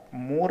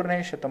 3ನೇ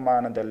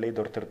ಶತಮಾನದಲ್ಲಿ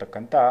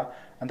ದೊರೆತಿರ್ತಕ್ಕಂಥ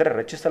ಅಂದರೆ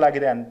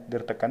ರಚಿಸಲಾಗಿದೆ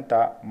ಅಂದಿರ್ತಕ್ಕಂಥ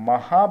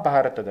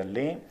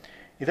ಮಹಾಭಾರತದಲ್ಲಿ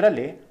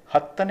ಇದರಲ್ಲಿ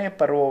 10ನೇ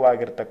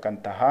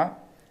ಪರ್ವವಾಗಿರ್ತಕ್ಕಂತಹ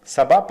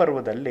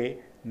ಸಭಾಪರ್ವದಲ್ಲಿ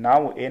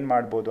ನಾವು ಏನು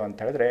ಮಾಡ್ಬೋದು ಅಂತ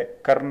ಹೇಳಿದ್ರೆ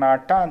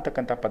ಕರ್ನಾಟ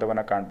ಅಂತಕ್ಕಂಥ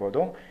ಪದವನ್ನು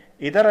ಕಾಣ್ಬೋದು.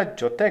 ಇದರ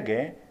ಜೊತೆಗೆ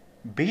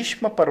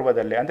ಭೀಷ್ಮ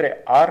ಪರ್ವದಲ್ಲಿ ಅಂದರೆ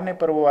 6ನೇ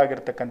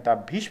ಪರ್ವವಾಗಿರ್ತಕ್ಕಂಥ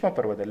ಭೀಷ್ಮ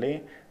ಪರ್ವದಲ್ಲಿ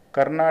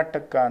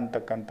ಕರ್ನಾಟಕ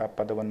ಅಂತಕ್ಕಂಥ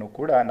ಪದವನ್ನು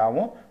ಕೂಡ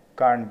ನಾವು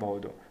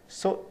ಕಾಣಬಹುದು.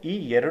 ಸೊ ಈ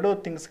 2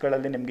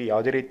 ಥಿಂಗ್ಸ್ಗಳಲ್ಲಿ ನಿಮಗೆ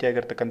ಯಾವುದೇ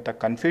ರೀತಿಯಾಗಿರ್ತಕ್ಕಂಥ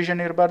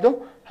ಕನ್ಫ್ಯೂಷನ್ ಇರಬಾರ್ದು,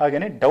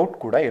 ಹಾಗೆಯೇ ಡೌಟ್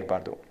ಕೂಡ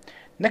ಇರಬಾರ್ದು.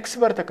 ನೆಕ್ಸ್ಟ್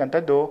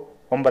ಬರ್ತಕ್ಕಂಥದ್ದು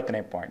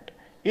 9ನೇ ಪಾಯಿಂಟ್.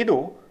 ಇದು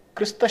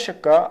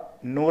ಕ್ರಿಸ್ತಶಕ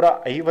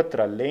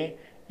 150ರಲ್ಲಿ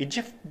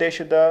ಈಜಿಪ್ಟ್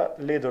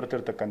ದೇಶದಲ್ಲಿ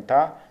ದೊರೆತಿರ್ತಕ್ಕಂಥ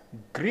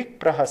ಗ್ರೀಕ್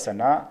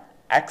ಪ್ರಹಸನ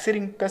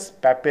ಆಕ್ಸಿರಿಂಕಸ್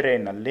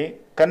ಪ್ಯಾಪಿರೇನಲ್ಲಿ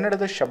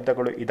ಕನ್ನಡದ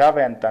ಶಬ್ದಗಳು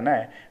ಇದ್ದಾವೆ ಅಂತಾನೆ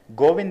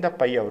ಗೋವಿಂದ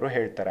ಪೈ ಅವರು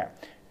ಹೇಳ್ತಾರೆ.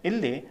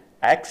 ಇಲ್ಲಿ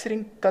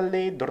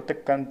ಆಕ್ಸಿರಿಂಕಲ್ಲಿ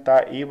ದೊರೆತಕ್ಕಂಥ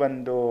ಈ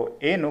ಒಂದು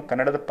ಏನು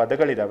ಕನ್ನಡದ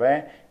ಪದಗಳಿದ್ದಾವೆ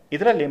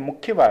ಇದರಲ್ಲಿ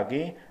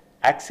ಮುಖ್ಯವಾಗಿ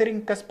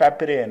ಆಕ್ಸಿರಿಂಕಸ್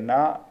ಪ್ಯಾಪಿರೆಯನ್ನು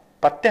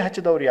ಪತ್ತೆ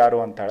ಹಚ್ಚಿದವ್ರು ಯಾರು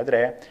ಅಂತ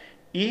ಹೇಳಿದ್ರೆ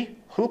ಈ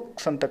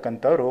ಹುಕ್ಸ್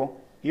ಅಂತಕ್ಕಂಥವ್ರು.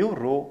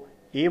 ಇವರು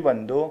ಈ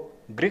ಒಂದು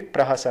ಗ್ರೀಕ್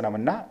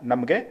ಪ್ರಹಸನವನ್ನು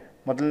ನಮಗೆ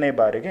ಮೊದಲನೇ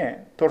ಬಾರಿಗೆ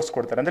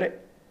ತೋರಿಸ್ಕೊಡ್ತಾರೆ, ಅಂದರೆ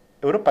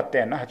ಇವರು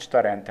ಪತ್ತೆಯನ್ನು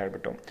ಹಚ್ತಾರೆ ಅಂತ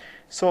ಹೇಳ್ಬಿಟ್ಟು.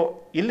 ಸೊ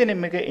ಇಲ್ಲಿ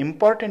ನಿಮಗೆ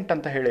ಇಂಪಾರ್ಟೆಂಟ್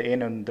ಅಂತ ಹೇಳಿ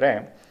ಏನು ಅಂದರೆ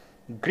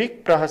ಗ್ರೀಕ್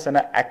ಪ್ರಹಸನ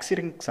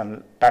ಆಕ್ಸಿರಿಂಕ್ಸನ್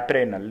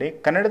ಪ್ಯಾಪಿರೇನಲ್ಲಿ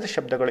ಕನ್ನಡದ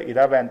ಶಬ್ದಗಳು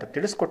ಇದ್ದಾವೆ ಅಂತ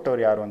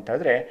ತಿಳಿಸ್ಕೊಟ್ಟವ್ರು ಯಾರು ಅಂತ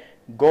ಹೇಳಿದ್ರೆ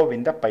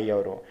ಗೋವಿಂದ ಪೈ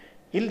ಅವರು.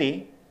 ಇಲ್ಲಿ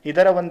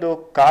ಇದರ ಒಂದು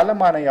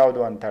ಕಾಲಮಾನ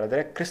ಯಾವುದು ಅಂತ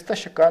ಹೇಳಿದ್ರೆ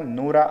ಕ್ರಿಸ್ತಶಕ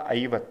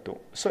 150.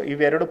 ಸೊ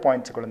ಇವೆರಡು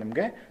ಪಾಯಿಂಟ್ಸ್ಗಳು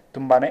ನಿಮಗೆ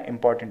ತುಂಬಾ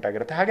ಇಂಪಾರ್ಟೆಂಟ್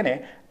ಆಗಿರುತ್ತೆ. ಹಾಗೆಯೇ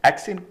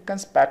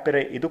ಆಕ್ಸಿರಿಂಕಸ್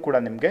ಪ್ಯಾಪಿರೆ ಇದು ಕೂಡ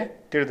ನಿಮಗೆ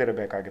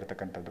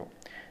ತಿಳಿದಿರಬೇಕಾಗಿರ್ತಕ್ಕಂಥದ್ದು.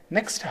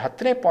 ನೆಕ್ಸ್ಟ್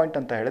 10ನೇ ಪಾಯಿಂಟ್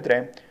ಅಂತ ಹೇಳಿದ್ರೆ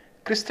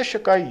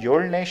ಕ್ರಿಸ್ತಶಕ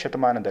 7ನೇ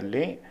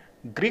ಶತಮಾನದಲ್ಲಿ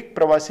ಗ್ರೀಕ್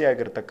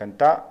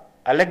ಪ್ರವಾಸಿಯಾಗಿರ್ತಕ್ಕಂಥ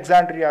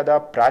ಅಲೆಕ್ಸಾಂಡ್ರಿಯಾದ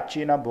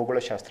ಪ್ರಾಚೀನ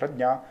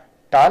ಭೂಗೋಳಶಾಸ್ತ್ರಜ್ಞ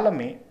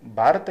ಟಾಲಮಿ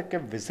ಭಾರತಕ್ಕೆ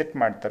ವಿಸಿಟ್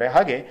ಮಾಡ್ತಾರೆ.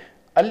 ಹಾಗೆ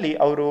ಅಲ್ಲಿ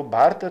ಅವರು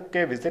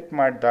ಭಾರತಕ್ಕೆ ವಿಸಿಟ್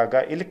ಮಾಡಿದಾಗ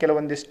ಇಲ್ಲಿ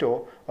ಕೆಲವೊಂದಿಷ್ಟು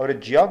ಅವರು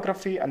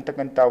ಜಿಯೋಗ್ರಫಿ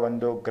ಅಂತಕ್ಕಂಥ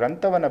ಒಂದು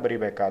ಗ್ರಂಥವನ್ನು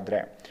ಬರಿಬೇಕಾದ್ರೆ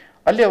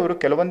ಅಲ್ಲಿ ಅವರು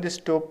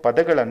ಕೆಲವೊಂದಿಷ್ಟು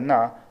ಪದಗಳನ್ನು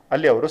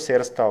ಅಲ್ಲಿ ಅವರು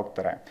ಸೇರಿಸ್ತಾ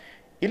ಹೋಗ್ತಾರೆ.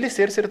 ಇಲ್ಲಿ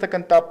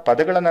ಸೇರಿಸಿರ್ತಕ್ಕಂಥ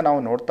ಪದಗಳನ್ನು ನಾವು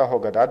ನೋಡ್ತಾ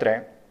ಹೋಗೋದಾದರೆ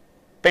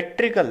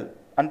ಪೆಟ್ರಿಗಲ್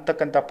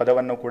ಅಂತಕ್ಕಂಥ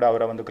ಪದವನ್ನು ಕೂಡ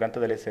ಅವರ ಒಂದು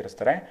ಗ್ರಂಥದಲ್ಲಿ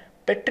ಸೇರಿಸ್ತಾರೆ.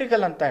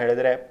 ಪೆಟ್ರಿಗಲ್ ಅಂತ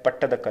ಹೇಳಿದ್ರೆ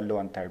ಪಟ್ಟದ ಕಲ್ಲು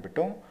ಅಂತ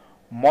ಹೇಳ್ಬಿಟ್ಟು.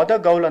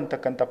 ಮೊದಗೌಲ್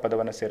ಅಂತಕ್ಕಂಥ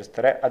ಪದವನ್ನು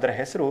ಸೇರಿಸ್ತಾರೆ, ಅದರ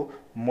ಹೆಸರು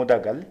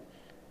ಮುದಗಲ್.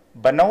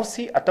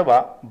 ಬನೌಸಿ ಅಥವಾ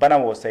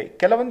ಬನವೋಸೈ,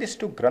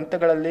 ಕೆಲವೊಂದಿಷ್ಟು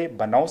ಗ್ರಂಥಗಳಲ್ಲಿ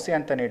ಬನೌಸಿ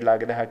ಅಂತ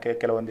ನೀಡಲಾಗಿದೆ, ಹಾಗೆ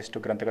ಕೆಲವೊಂದಿಷ್ಟು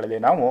ಗ್ರಂಥಗಳಲ್ಲಿ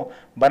ನಾವು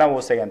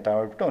ಬನವೋಸೈ ಅಂತ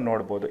ಹೇಳ್ಬಿಟ್ಟು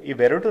ನೋಡ್ಬೋದು.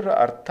 ಇವೆರಡರ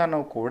ಅರ್ಥನೂ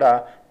ಕೂಡ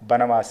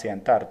ಬನವಾಸಿ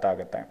ಅಂತ ಅರ್ಥ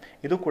ಆಗುತ್ತೆ.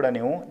 ಇದು ಕೂಡ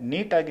ನೀವು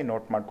ನೀಟಾಗಿ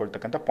ನೋಟ್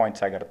ಮಾಡ್ಕೊಳ್ತಕ್ಕಂಥ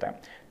ಪಾಯಿಂಟ್ಸ್ ಆಗಿರುತ್ತೆ.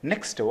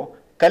 ನೆಕ್ಸ್ಟು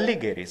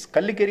ಕಲ್ಲಿಗೇರೀಸ್.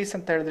 ಕಲ್ಲಿಗೇರೀಸ್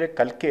ಅಂತ ಹೇಳಿದ್ರೆ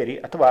ಕಲ್ಕೇರಿ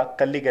ಅಥವಾ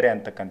ಕಲ್ಲಿಗೆರೆ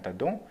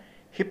ಅಂತಕ್ಕಂಥದ್ದು.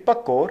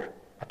 ಹಿಪ್ಪಕೋರ್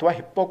ಅಥವಾ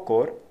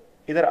ಹಿಪ್ಪೋಕೋರ್,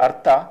 ಇದರ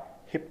ಅರ್ಥ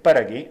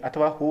ಹಿಪ್ಪರಗಿ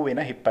ಅಥವಾ ಹೂವಿನ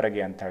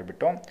ಹಿಪ್ಪರಗಿ ಅಂತ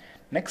ಹೇಳ್ಬಿಟ್ಟು.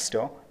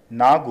 ನೆಕ್ಸ್ಟು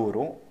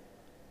ನಾಗೂರು,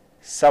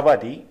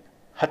 ಸವದಿ,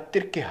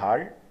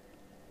 ಹತ್ತಿರ್ಕಿಹಾಳ್,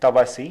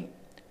 ತವಸಿ,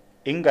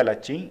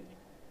 ಇಂಗಲಚಿ,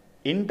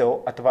 ಇಂಡೋ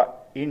ಅಥವಾ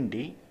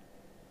ಇಂಡಿ,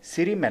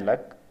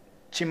 ಸಿರಿಮೆಲಗ್,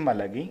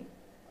 ಚಿಮ್ಮಲಗಿ,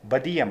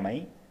 ಬದಿಯಮೈ,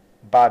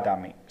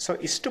 ಬಾದಾಮಿ. ಸೊ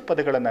ಇಷ್ಟು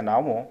ಪದಗಳನ್ನು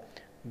ನಾವು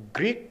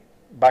ಗ್ರೀಕ್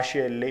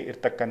ಭಾಷೆಯಲ್ಲಿ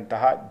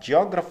ಇರ್ತಕ್ಕಂತಹ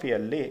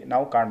ಜಿಯೋಗ್ರಫಿಯಲ್ಲಿ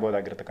ನಾವು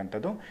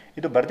ಕಾಣ್ಬೋದಾಗಿರ್ತಕ್ಕಂಥದ್ದು.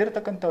 ಇದು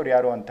ಬರೆದಿರ್ತಕ್ಕಂಥವ್ರು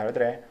ಯಾರು ಅಂತ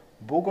ಹೇಳಿದ್ರೆ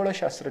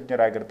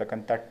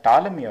ಭೂಗೋಳಶಾಸ್ತ್ರಜ್ಞರಾಗಿರ್ತಕ್ಕಂಥ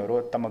ಟಾಲಮಿಯವರು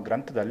ತಮ್ಮ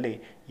ಗ್ರಂಥದಲ್ಲಿ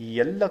ಈ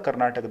ಎಲ್ಲ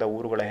ಕರ್ನಾಟಕದ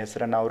ಊರುಗಳ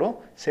ಹೆಸರನ್ನು ಅವರು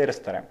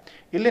ಸೇರಿಸ್ತಾರೆ.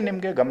 ಇಲ್ಲಿ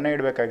ನಿಮಗೆ ಗಮನ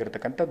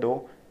ಇಡಬೇಕಾಗಿರ್ತಕ್ಕಂಥದ್ದು,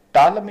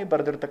 ಟಾಲಮಿ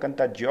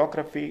ಬರೆದಿರ್ತಕ್ಕಂಥ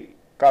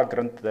ಜಿಯೋಗ್ರಫಿಕಾ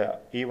ಗ್ರಂಥದ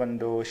ಈ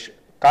ಒಂದು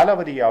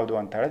ಕಾಲಾವಧಿ ಯಾವುದು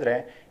ಅಂತ ಹೇಳಿದ್ರೆ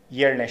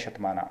 7ನೇ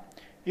ಶತಮಾನ.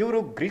 ಇವರು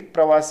ಗ್ರೀಕ್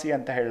ಪ್ರವಾಸಿ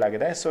ಅಂತ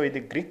ಹೇಳಲಾಗಿದೆ. ಸೊ ಇದು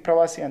ಗ್ರೀಕ್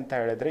ಪ್ರವಾಸಿ ಅಂತ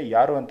ಹೇಳಿದ್ರೆ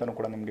ಯಾರು ಅಂತಲೂ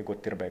ಕೂಡ ನಿಮಗೆ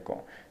ಗೊತ್ತಿರಬೇಕು.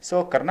 ಸೊ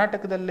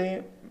ಕರ್ನಾಟಕದಲ್ಲಿ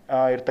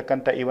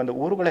ಇರ್ತಕ್ಕಂಥ ಈ ಒಂದು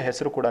ಊರುಗಳ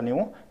ಹೆಸರು ಕೂಡ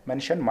ನೀವು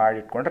ಮೆನ್ಷನ್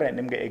ಮಾಡಿಟ್ಕೊಂಡ್ರೆ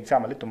ನಿಮಗೆ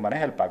ಎಕ್ಸಾಮಲ್ಲಿ ತುಂಬಾ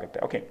ಹೆಲ್ಪ್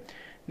ಆಗುತ್ತೆ. ಓಕೆ,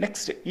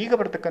 ನೆಕ್ಸ್ಟ್ ಈಗ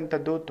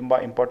ಬರ್ತಕ್ಕಂಥದ್ದು ತುಂಬ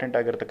ಇಂಪಾರ್ಟೆಂಟ್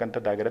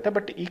ಆಗಿರ್ತಕ್ಕಂಥದ್ದಾಗಿರುತ್ತೆ.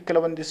 ಬಟ್ ಈ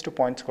ಕೆಲವೊಂದಿಷ್ಟು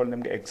ಪಾಯಿಂಟ್ಸ್ಗಳು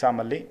ನಿಮಗೆ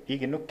ಎಕ್ಸಾಮಲ್ಲಿ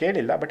ಈಗಿನ್ನೂ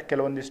ಕೇಳಿಲ್ಲ, ಬಟ್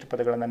ಕೆಲವೊಂದಿಷ್ಟು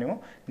ಪದಗಳನ್ನು ನೀವು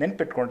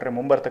ನೆನ್ಪಿಟ್ಕೊಂಡ್ರೆ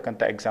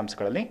ಮುಂಬರ್ತಕ್ಕಂಥ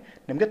ಎಕ್ಸಾಮ್ಸ್ಗಳಲ್ಲಿ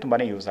ನಿಮಗೆ ತುಂಬಾ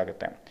ಯೂಸ್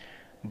ಆಗುತ್ತೆ.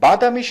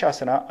 ಬಾದಾಮಿ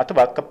ಶಾಸನ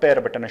ಅಥವಾ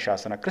ಕಪ್ಪೆಯರಬೆಟ್ಟನ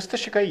ಶಾಸನ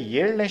ಕ್ರಿಸ್ತಶಕ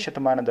 7ನೇ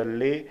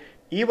ಶತಮಾನದಲ್ಲಿ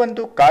ಈ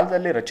ಒಂದು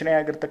ಕಾಲದಲ್ಲಿ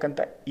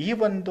ರಚನೆಯಾಗಿರ್ತಕ್ಕಂಥ ಈ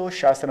ಒಂದು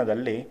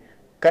ಶಾಸನದಲ್ಲಿ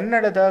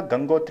ಕನ್ನಡದ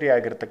ಗಂಗೋತ್ರಿ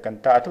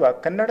ಆಗಿರ್ತಕ್ಕಂಥ ಅಥವಾ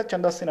ಕನ್ನಡ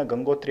ಛಂದಸ್ಸಿನ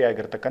ಗಂಗೋತ್ರಿ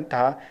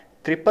ಆಗಿರ್ತಕ್ಕಂತಹ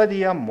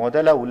ತ್ರಿಪದಿಯ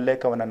ಮೊದಲ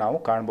ಉಲ್ಲೇಖವನ್ನು ನಾವು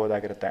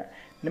ಕಾಣ್ಬೋದಾಗಿರುತ್ತೆ.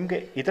 ನಿಮಗೆ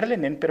ಇದರಲ್ಲಿ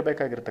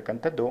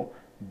ನೆನಪಿರಬೇಕಾಗಿರ್ತಕ್ಕಂಥದ್ದು,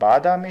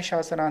 ಬಾದಾಮಿ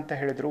ಶಾಸನ ಅಂತ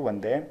ಹೇಳಿದ್ರು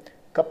ಒಂದೇ,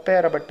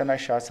 ಕಪ್ಪೆಯರಬೆಟ್ಟನ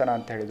ಶಾಸನ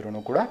ಅಂತ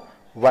ಹೇಳಿದ್ರು ಕೂಡ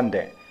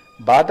ಒಂದೇ.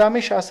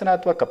 ಬಾದಾಮಿ ಶಾಸನ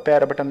ಅಥವಾ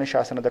ಕಪ್ಪೆಯರಬೆಟ್ಟನ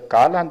ಶಾಸನದ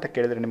ಕಾಲ ಅಂತ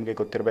ಕೇಳಿದ್ರೆ ನಿಮಗೆ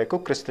ಗೊತ್ತಿರಬೇಕು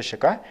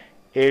ಕ್ರಿಸ್ತಶಕ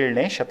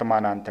 7ನೇ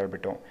ಶತಮಾನ ಅಂತ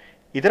ಹೇಳ್ಬಿಟ್ಟು.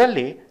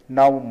 ಇದರಲ್ಲಿ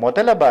ನಾವು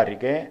ಮೊದಲ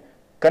ಬಾರಿಗೆ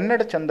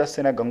ಕನ್ನಡ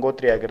ಛಂದಸ್ಸಿನ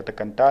ಗಂಗೋತ್ರಿ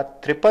ಆಗಿರ್ತಕ್ಕಂಥ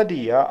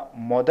ತ್ರಿಪದಿಯ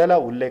ಮೊದಲ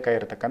ಉಲ್ಲೇಖ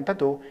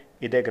ಇರತಕ್ಕಂಥದ್ದು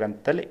ಇದೇ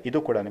ಗ್ರಂಥದಲ್ಲಿ. ಇದು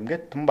ಕೂಡ ನಿಮಗೆ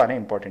ತುಂಬಾ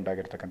ಇಂಪಾರ್ಟೆಂಟ್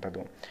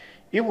ಆಗಿರ್ತಕ್ಕಂಥದ್ದು.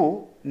 ಇವು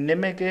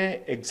ನಿಮಗೆ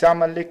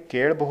ಎಕ್ಸಾಮಲ್ಲಿ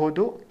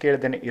ಕೇಳಬಹುದು,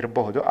 ಕೇಳದೇನೆ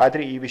ಇರಬಹುದು,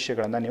 ಆದರೆ ಈ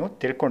ವಿಷಯಗಳನ್ನು ನೀವು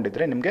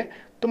ತಿಳ್ಕೊಂಡಿದ್ರೆ ನಿಮಗೆ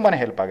ತುಂಬಾ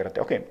ಹೆಲ್ಪ್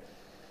ಆಗಿರುತ್ತೆ. ಓಕೆ,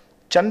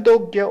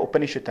 ಛಂದೋಗ್ಯ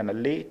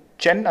ಉಪನಿಷತ್ತಿನಲ್ಲಿ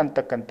ಚೆನ್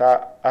ಅಂತಕ್ಕಂಥ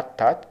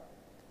ಅರ್ಥಾತ್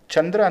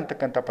ಚಂದ್ರ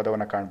ಅಂತಕ್ಕಂಥ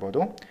ಪದವನ್ನು ಕಾಣ್ಬೋದು.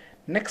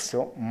 ನೆಕ್ಸ್ಟು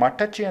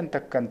ಮಟಚಿ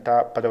ಅಂತಕ್ಕಂಥ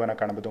ಪದವನ್ನು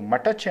ಕಾಣ್ಬೋದು.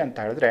 ಮಟಚಿ ಅಂತ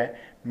ಹೇಳಿದ್ರೆ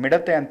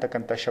ಮಿಡತೆ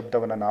ಅಂತಕ್ಕಂಥ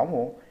ಶಬ್ದವನ್ನು ನಾವು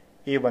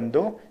ಈ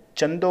ಒಂದು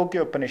ಛಂದೋಗ್ಯ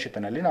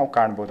ಉಪನಿಷತ್ತಿನಲ್ಲಿ ನಾವು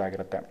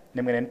ಕಾಣ್ಬೋದಾಗಿರುತ್ತೆ.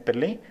 ನಿಮಗೆ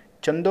ನೆನಪಿರಲಿ,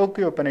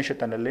 ಛಂದೋಗ್ಯ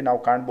ಉಪನಿಷತ್ತಿನಲ್ಲಿ ನಾವು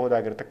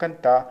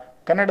ಕಾಣ್ಬೋದಾಗಿರ್ತಕ್ಕಂಥ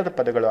ಕನ್ನಡದ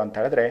ಪದಗಳು ಅಂತ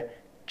ಹೇಳಿದ್ರೆ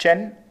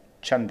ಚೆನ್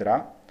ಚಂದ್ರ,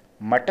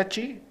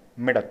 ಮಟಚಿ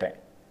ಮಿಡತೆ,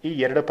 ಈ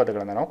 2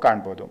 ಪದಗಳನ್ನು ನಾವು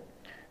ಕಾಣ್ಬೋದು.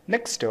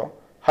 ನೆಕ್ಸ್ಟು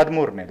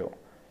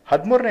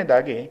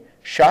 13ನೇದಾಗಿ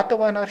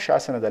ಶಾತವಾಹನ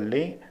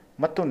ಶಾಸನದಲ್ಲಿ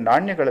ಮತ್ತು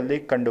ನಾಣ್ಯಗಳಲ್ಲಿ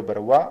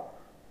ಕಂಡುಬರುವ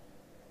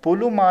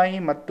ಪುಲುಮಾಯಿ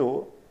ಮತ್ತು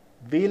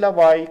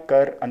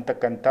ವೀಲವಾಯ್ಕರ್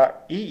ಅಂತಕ್ಕಂಥ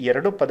ಈ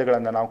 2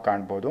 ಪದಗಳನ್ನು ನಾವು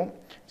ಕಾಣ್ಬೋದು.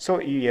 ಸೊ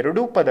ಈ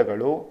 2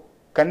 ಪದಗಳು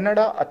ಕನ್ನಡ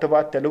ಅಥವಾ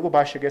ತೆಲುಗು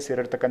ಭಾಷೆಗೆ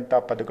ಸೇರಿರ್ತಕ್ಕಂಥ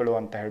ಪದಗಳು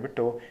ಅಂತ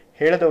ಹೇಳಿಬಿಟ್ಟು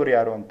ಹೇಳಿದವರು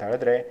ಯಾರು ಅಂತ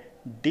ಹೇಳಿದ್ರೆ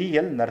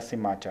DL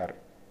ನರಸಿಂಹಾಚಾರ್.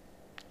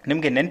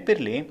 ನಿಮಗೆ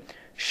ನೆನಪಿರಲಿ,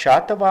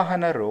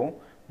 ಶಾತವಾಹನರು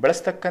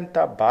ಬಳಸ್ತಕ್ಕಂಥ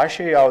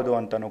ಭಾಷೆ ಯಾವುದು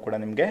ಅಂತಲೂ ಕೂಡ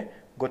ನಿಮಗೆ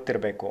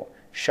ಗೊತ್ತಿರಬೇಕು.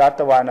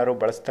 ಶಾತವಾಹನರು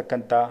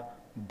ಬಳಸ್ತಕ್ಕಂಥ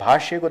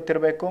ಭಾಷೆ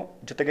ಗೊತ್ತಿರಬೇಕು,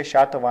 ಜೊತೆಗೆ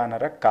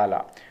ಶಾತವಾಹನರ ಕಾಲ.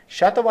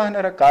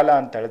 ಶಾತವಾಹನರ ಕಾಲ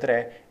ಅಂತ ಹೇಳಿದ್ರೆ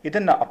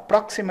ಇದನ್ನು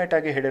ಅಪ್ರಾಕ್ಸಿಮೇಟ್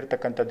ಆಗಿ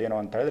ಹೇಳಿರ್ತಕ್ಕಂಥದ್ದು ಏನು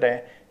ಅಂತ ಹೇಳಿದ್ರೆ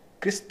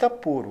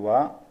ಕ್ರಿಸ್ತಪೂರ್ವ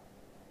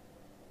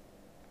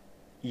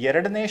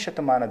 2ನೇ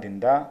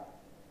ಶತಮಾನದಿಂದ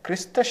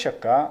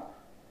ಕ್ರಿಸ್ತಶಕ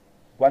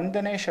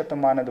 1ನೇ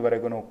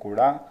ಶತಮಾನದವರೆಗೂ ಕೂಡ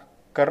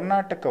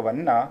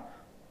ಕರ್ನಾಟಕವನ್ನು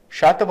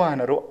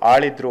ಶಾತವಾಹನರು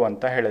ಆಳಿದ್ರು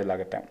ಅಂತ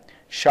ಹೇಳಲಾಗುತ್ತೆ.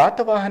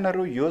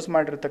 ಶಾತವಾಹನರು ಯೂಸ್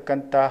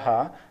ಮಾಡಿರ್ತಕ್ಕಂತಹ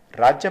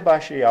ರಾಜ್ಯ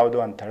ಭಾಷೆ ಯಾವುದು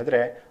ಅಂತ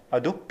ಹೇಳಿದ್ರೆ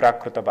ಅದು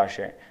ಪ್ರಾಕೃತ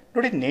ಭಾಷೆ.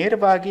 ನೋಡಿ,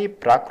 ನೇರವಾಗಿ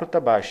ಪ್ರಾಕೃತ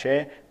ಭಾಷೆ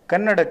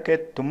ಕನ್ನಡಕ್ಕೆ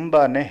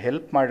ತುಂಬಾ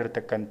ಹೆಲ್ಪ್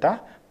ಮಾಡಿರ್ತಕ್ಕಂಥ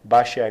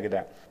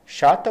ಭಾಷೆಯಾಗಿದೆ.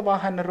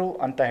 ಶಾತವಾಹನರು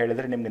ಅಂತ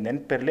ಹೇಳಿದ್ರೆ ನಿಮಗೆ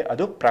ನೆನಪಿರಲಿ,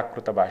 ಅದು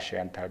ಪ್ರಾಕೃತ ಭಾಷೆ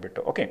ಅಂತ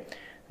ಹೇಳ್ಬಿಟ್ಟು. ಓಕೆ,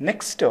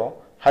 ನೆಕ್ಸ್ಟ್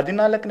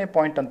 14ನೇ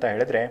ಪಾಯಿಂಟ್ ಅಂತ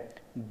ಹೇಳಿದ್ರೆ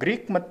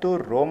ಗ್ರೀಕ್ ಮತ್ತು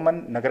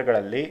ರೋಮನ್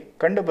ನಗರಗಳಲ್ಲಿ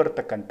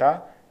ಕಂಡುಬರತಕ್ಕಂಥ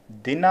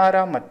ದಿನಾರ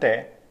ಮತ್ತು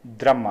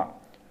ದ್ರಮ್ಮ,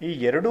 ಈ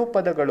 2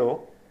 ಪದಗಳು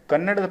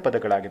ಕನ್ನಡದ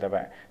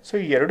ಪದಗಳಾಗಿದ್ದಾವೆ. ಸೊ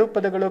ಈ 2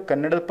 ಪದಗಳು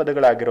ಕನ್ನಡದ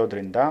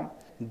ಪದಗಳಾಗಿರೋದ್ರಿಂದ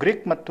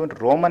ಗ್ರೀಕ್ ಮತ್ತು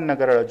ರೋಮನ್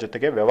ನಗರಗಳ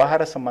ಜೊತೆಗೆ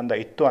ವ್ಯವಹಾರ ಸಂಬಂಧ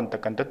ಇತ್ತು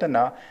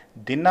ಅಂತಕ್ಕಂಥದ್ದನ್ನು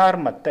ದಿನಾರ್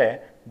ಮತ್ತು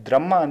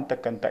ದ್ರಮ್ಮ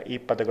ಅಂತಕ್ಕಂಥ ಈ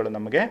ಪದಗಳು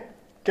ನಮಗೆ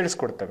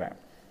ತಿಳಿಸ್ಕೊಡ್ತವೆ.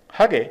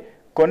 ಹಾಗೆ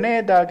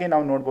ಕೊನೆಯದಾಗಿ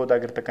ನಾವು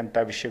ನೋಡ್ಬೋದಾಗಿರ್ತಕ್ಕಂಥ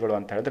ವಿಷಯಗಳು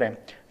ಅಂತ ಹೇಳಿದ್ರೆ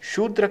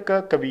ಶೂದ್ರಕ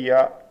ಕವಿಯ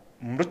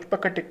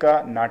ಮೃಚ್ಪಕಟಿಕ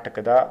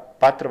ನಾಟಕದ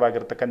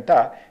ಪಾತ್ರವಾಗಿರ್ತಕ್ಕಂಥ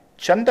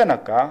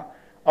ಚಂದನಕ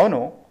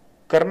ಅವನು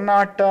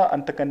ಕರ್ನಾಟ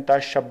ಅಂತಕ್ಕಂಥ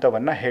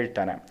ಶಬ್ದವನ್ನು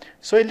ಹೇಳ್ತಾನೆ.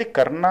 ಸೊ ಇಲ್ಲಿ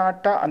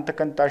ಕರ್ನಾಟ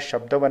ಅಂತಕ್ಕಂಥ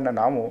ಶಬ್ದವನ್ನು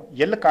ನಾವು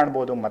ಎಲ್ಲಿ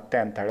ಕಾಣ್ಬೋದು ಮತ್ತೆ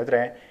ಅಂತ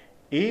ಹೇಳಿದ್ರೆ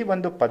ಈ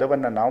ಒಂದು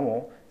ಪದವನ್ನು ನಾವು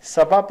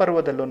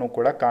ಸಭಾಪರ್ವದಲ್ಲೂ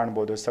ಕೂಡ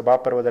ಕಾಣ್ಬೋದು.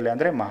 ಸಭಾಪರ್ವದಲ್ಲಿ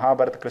ಅಂದರೆ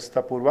ಮಹಾಭಾರತ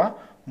ಕ್ರಿಸ್ತಪೂರ್ವ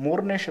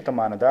 3ನೇ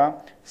ಶತಮಾನದ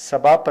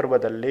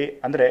ಸಭಾಪರ್ವದಲ್ಲಿ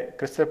ಅಂದರೆ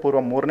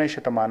ಕ್ರಿಸ್ತಪೂರ್ವ 3ನೇ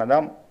ಶತಮಾನದ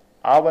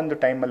ಆ ಒಂದು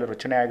ಟೈಮಲ್ಲಿ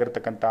ರಚನೆ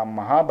ಆಗಿರತಕ್ಕಂಥ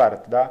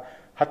ಮಹಾಭಾರತದ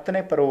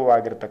 10ನೇ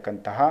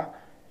ಪರ್ವವಾಗಿರ್ತಕ್ಕಂತಹ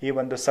ಈ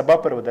ಒಂದು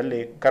ಸಭಾಪರ್ವದಲ್ಲಿ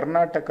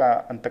ಕರ್ನಾಟಕ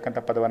ಅಂತಕ್ಕಂಥ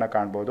ಪದವನ್ನು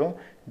ಕಾಣ್ಬೋದು.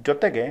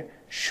 ಜೊತೆಗೆ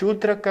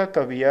ಶೂದ್ರಕ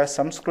ಕವಿಯ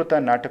ಸಂಸ್ಕೃತ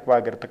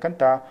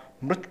ನಾಟಕವಾಗಿರ್ತಕ್ಕಂಥ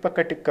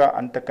ಮೃಚ್ಪಕಟಿಕ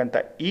ಅಂತಕ್ಕಂಥ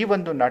ಈ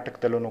ಒಂದು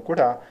ನಾಟಕದಲ್ಲೂ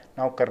ಕೂಡ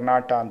ನಾವು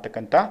ಕರ್ನಾಟ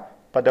ಅಂತಕ್ಕಂಥ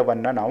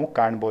ಪದವನ್ನು ನಾವು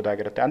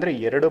ಕಾಣ್ಬೋದಾಗಿರುತ್ತೆ. ಅಂದರೆ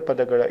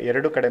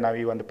ಎರಡು ಕಡೆ ನಾವು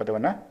ಈ ಒಂದು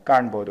ಪದವನ್ನು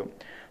ಕಾಣ್ಬೋದು.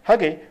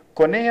 ಹಾಗೆ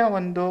ಕೊನೆಯ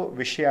ಒಂದು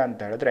ವಿಷಯ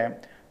ಅಂತ ಹೇಳಿದ್ರೆ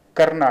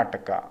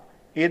ಕರ್ನಾಟಕ,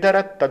 ಇದರ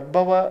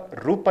ತದ್ಭವ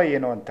ರೂಪ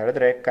ಏನು ಅಂತ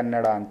ಹೇಳಿದ್ರೆ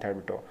ಕನ್ನಡ ಅಂತ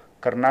ಹೇಳ್ಬಿಟ್ಟು.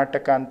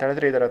 ಕರ್ನಾಟಕ ಅಂತ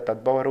ಹೇಳಿದ್ರೆ ಇದರ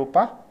ತದ್ಭವ ರೂಪ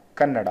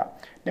ಕನ್ನಡ.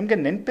 ನಿಮಗೆ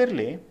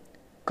ನೆನಪಿರಲಿ,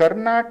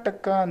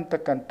 ಕರ್ನಾಟಕ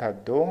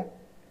ಅಂತಕ್ಕಂಥದ್ದು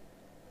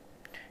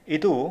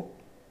ಇದು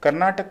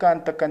ಕರ್ನಾಟಕ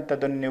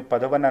ಅಂತಕ್ಕಂಥದ್ದನ್ನು ನೀವು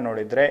ಪದವನ್ನು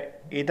ನೋಡಿದರೆ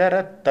ಇದರ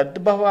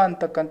ತದ್ಭವ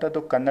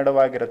ಅಂತಕ್ಕಂಥದ್ದು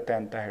ಕನ್ನಡವಾಗಿರುತ್ತೆ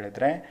ಅಂತ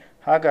ಹೇಳಿದರೆ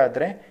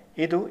ಹಾಗಾದರೆ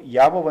ಇದು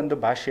ಯಾವ ಒಂದು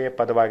ಭಾಷೆಯ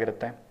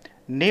ಪದವಾಗಿರುತ್ತೆ?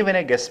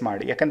 ನೀವೇನೇ ಗೆಸ್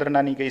ಮಾಡಿ. ಯಾಕಂದರೆ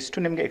ನಾನೀಗ ಇಷ್ಟು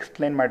ನಿಮಗೆ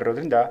ಎಕ್ಸ್ಪ್ಲೇನ್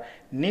ಮಾಡಿರೋದ್ರಿಂದ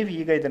ನೀವು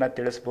ಈಗ ಇದನ್ನು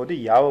ತಿಳಿಸ್ಬೋದು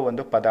ಯಾವ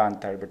ಒಂದು ಪದ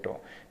ಅಂತ ಹೇಳ್ಬಿಟ್ಟು.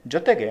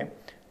 ಜೊತೆಗೆ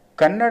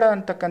ಕನ್ನಡ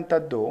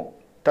ಅಂತಕ್ಕಂಥದ್ದು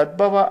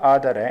ತದ್ಭವ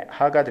ಆದರೆ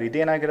ಹಾಗಾದರೆ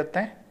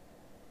ಇದೇನಾಗಿರುತ್ತೆ?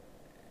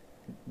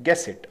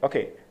 Guess it.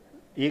 ಓಕೆ,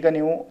 ಈಗ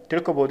ನೀವು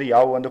ತಿಳ್ಕೊಬೋದು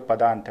ಯಾವ ಒಂದು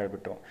ಪದ ಅಂತ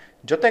ಹೇಳ್ಬಿಟ್ಟು.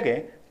 ಜೊತೆಗೆ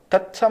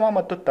ತತ್ಸಮ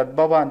ಮತ್ತು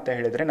ತದ್ಭವ ಅಂತ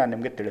ಹೇಳಿದರೆ ನಾನು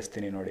ನಿಮಗೆ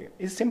ತಿಳಿಸ್ತೀನಿ ನೋಡಿ.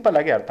 ಇದು ಸಿಂಪಲ್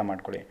ಆಗಿ ಅರ್ಥ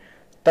ಮಾಡ್ಕೊಳ್ಳಿ.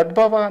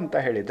 ತದ್ಭವ ಅಂತ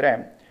ಹೇಳಿದರೆ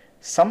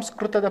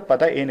ಸಂಸ್ಕೃತದ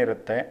ಪದ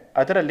ಏನಿರುತ್ತೆ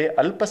ಅದರಲ್ಲಿ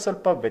ಅಲ್ಪ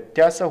ಸ್ವಲ್ಪ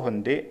ವ್ಯತ್ಯಾಸ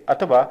ಹೊಂದಿ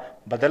ಅಥವಾ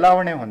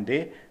ಬದಲಾವಣೆ ಹೊಂದಿ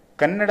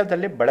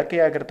ಕನ್ನಡದಲ್ಲಿ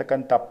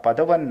ಬಳಕೆಯಾಗಿರ್ತಕ್ಕಂಥ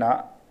ಪದವನ್ನು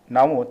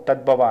ನಾವು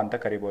ತದ್ಭವ ಅಂತ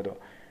ಕರಿಬೋದು.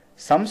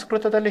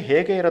 ಸಂಸ್ಕೃತದಲ್ಲಿ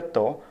ಹೇಗೆ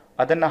ಇರುತ್ತೋ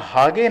ಅದನ್ನು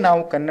ಹಾಗೇ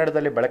ನಾವು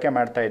ಕನ್ನಡದಲ್ಲಿ ಬಳಕೆ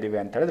ಮಾಡ್ತಾ ಇದ್ದೀವಿ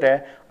ಅಂತ ಹೇಳಿದ್ರೆ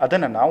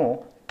ಅದನ್ನು ನಾವು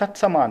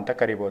ತತ್ಸಮ ಅಂತ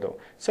ಕರಿಬೋದು.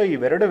 ಸೊ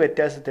ಇವೆರಡು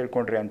ವ್ಯತ್ಯಾಸ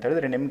ತಿಳ್ಕೊಂಡ್ರಿ ಅಂತ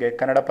ಹೇಳಿದ್ರೆ ನಿಮಗೆ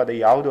ಕನ್ನಡ ಪದ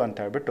ಯಾವುದು ಅಂತ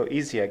ಹೇಳ್ಬಿಟ್ಟು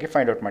ಈಸಿಯಾಗಿ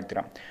ಫೈಂಡ್ ಔಟ್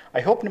ಮಾಡ್ತೀರಾ.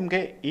 ಐ ಹೋಪ್ ನಿಮಗೆ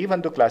ಈ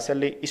ಒಂದು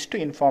ಕ್ಲಾಸಲ್ಲಿ ಇಷ್ಟು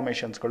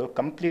ಇನ್ಫಾರ್ಮೇಷನ್ಸ್ಗಳು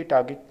ಕಂಪ್ಲೀಟ್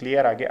ಆಗಿ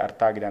ಕ್ಲಿಯರ್ ಆಗಿ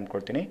ಅರ್ಥ ಆಗಿದೆ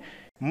ಅಂದ್ಕೊಳ್ತೀನಿ.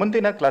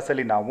 ಮುಂದಿನ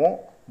ಕ್ಲಾಸಲ್ಲಿ ನಾವು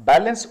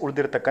ಬ್ಯಾಲೆನ್ಸ್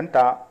ಉಳಿದಿರತಕ್ಕಂಥ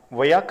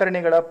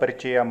ವೈಯಾಕರಣಿಗಳ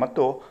ಪರಿಚಯ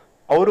ಮತ್ತು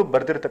ಅವರು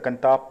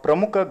ಬರೆದಿರ್ತಕ್ಕಂಥ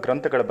ಪ್ರಮುಖ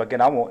ಗ್ರಂಥಗಳ ಬಗ್ಗೆ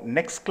ನಾವು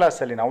ನೆಕ್ಸ್ಟ್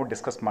ಕ್ಲಾಸಲ್ಲಿ ನಾವು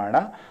ಡಿಸ್ಕಸ್ ಮಾಡೋಣ.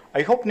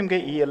 ಐ ಹೋಪ್ ನಿಮಗೆ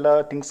ಈ ಎಲ್ಲ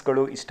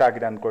ಥಿಂಗ್ಸ್ಗಳು ಇಷ್ಟ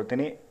ಆಗಿದೆ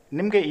ಅಂದ್ಕೊಳ್ತೀನಿ.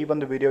 ನಿಮಗೆ ಈ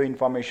ಒಂದು ವಿಡಿಯೋ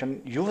ಇನ್ಫಾರ್ಮೇಷನ್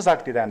ಯೂಸ್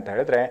ಆಗ್ತಿದೆ ಅಂತ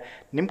ಹೇಳಿದ್ರೆ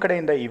ನಿಮ್ಮ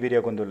ಕಡೆಯಿಂದ ಈ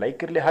ವಿಡಿಯೋಗೊಂದು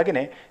ಲೈಕ್ ಇರಲಿ.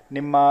 ಹಾಗೆಯೇ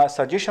ನಿಮ್ಮ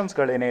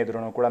ಸಜೆಷನ್ಸ್ಗಳೇನೇ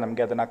ಇದ್ರೂ ಕೂಡ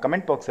ನಮಗೆ ಅದನ್ನು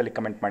ಕಮೆಂಟ್ ಬಾಕ್ಸಲ್ಲಿ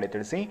ಕಮೆಂಟ್ ಮಾಡಿ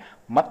ತಿಳಿಸಿ.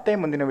 ಮತ್ತೆ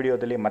ಮುಂದಿನ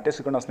ವಿಡಿಯೋದಲ್ಲಿ ಮತ್ತೆ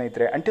ಸಿಗೋಣ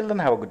ಸ್ನೇಹಿತರೆ. Until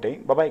then have a good day.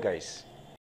 Bye guys.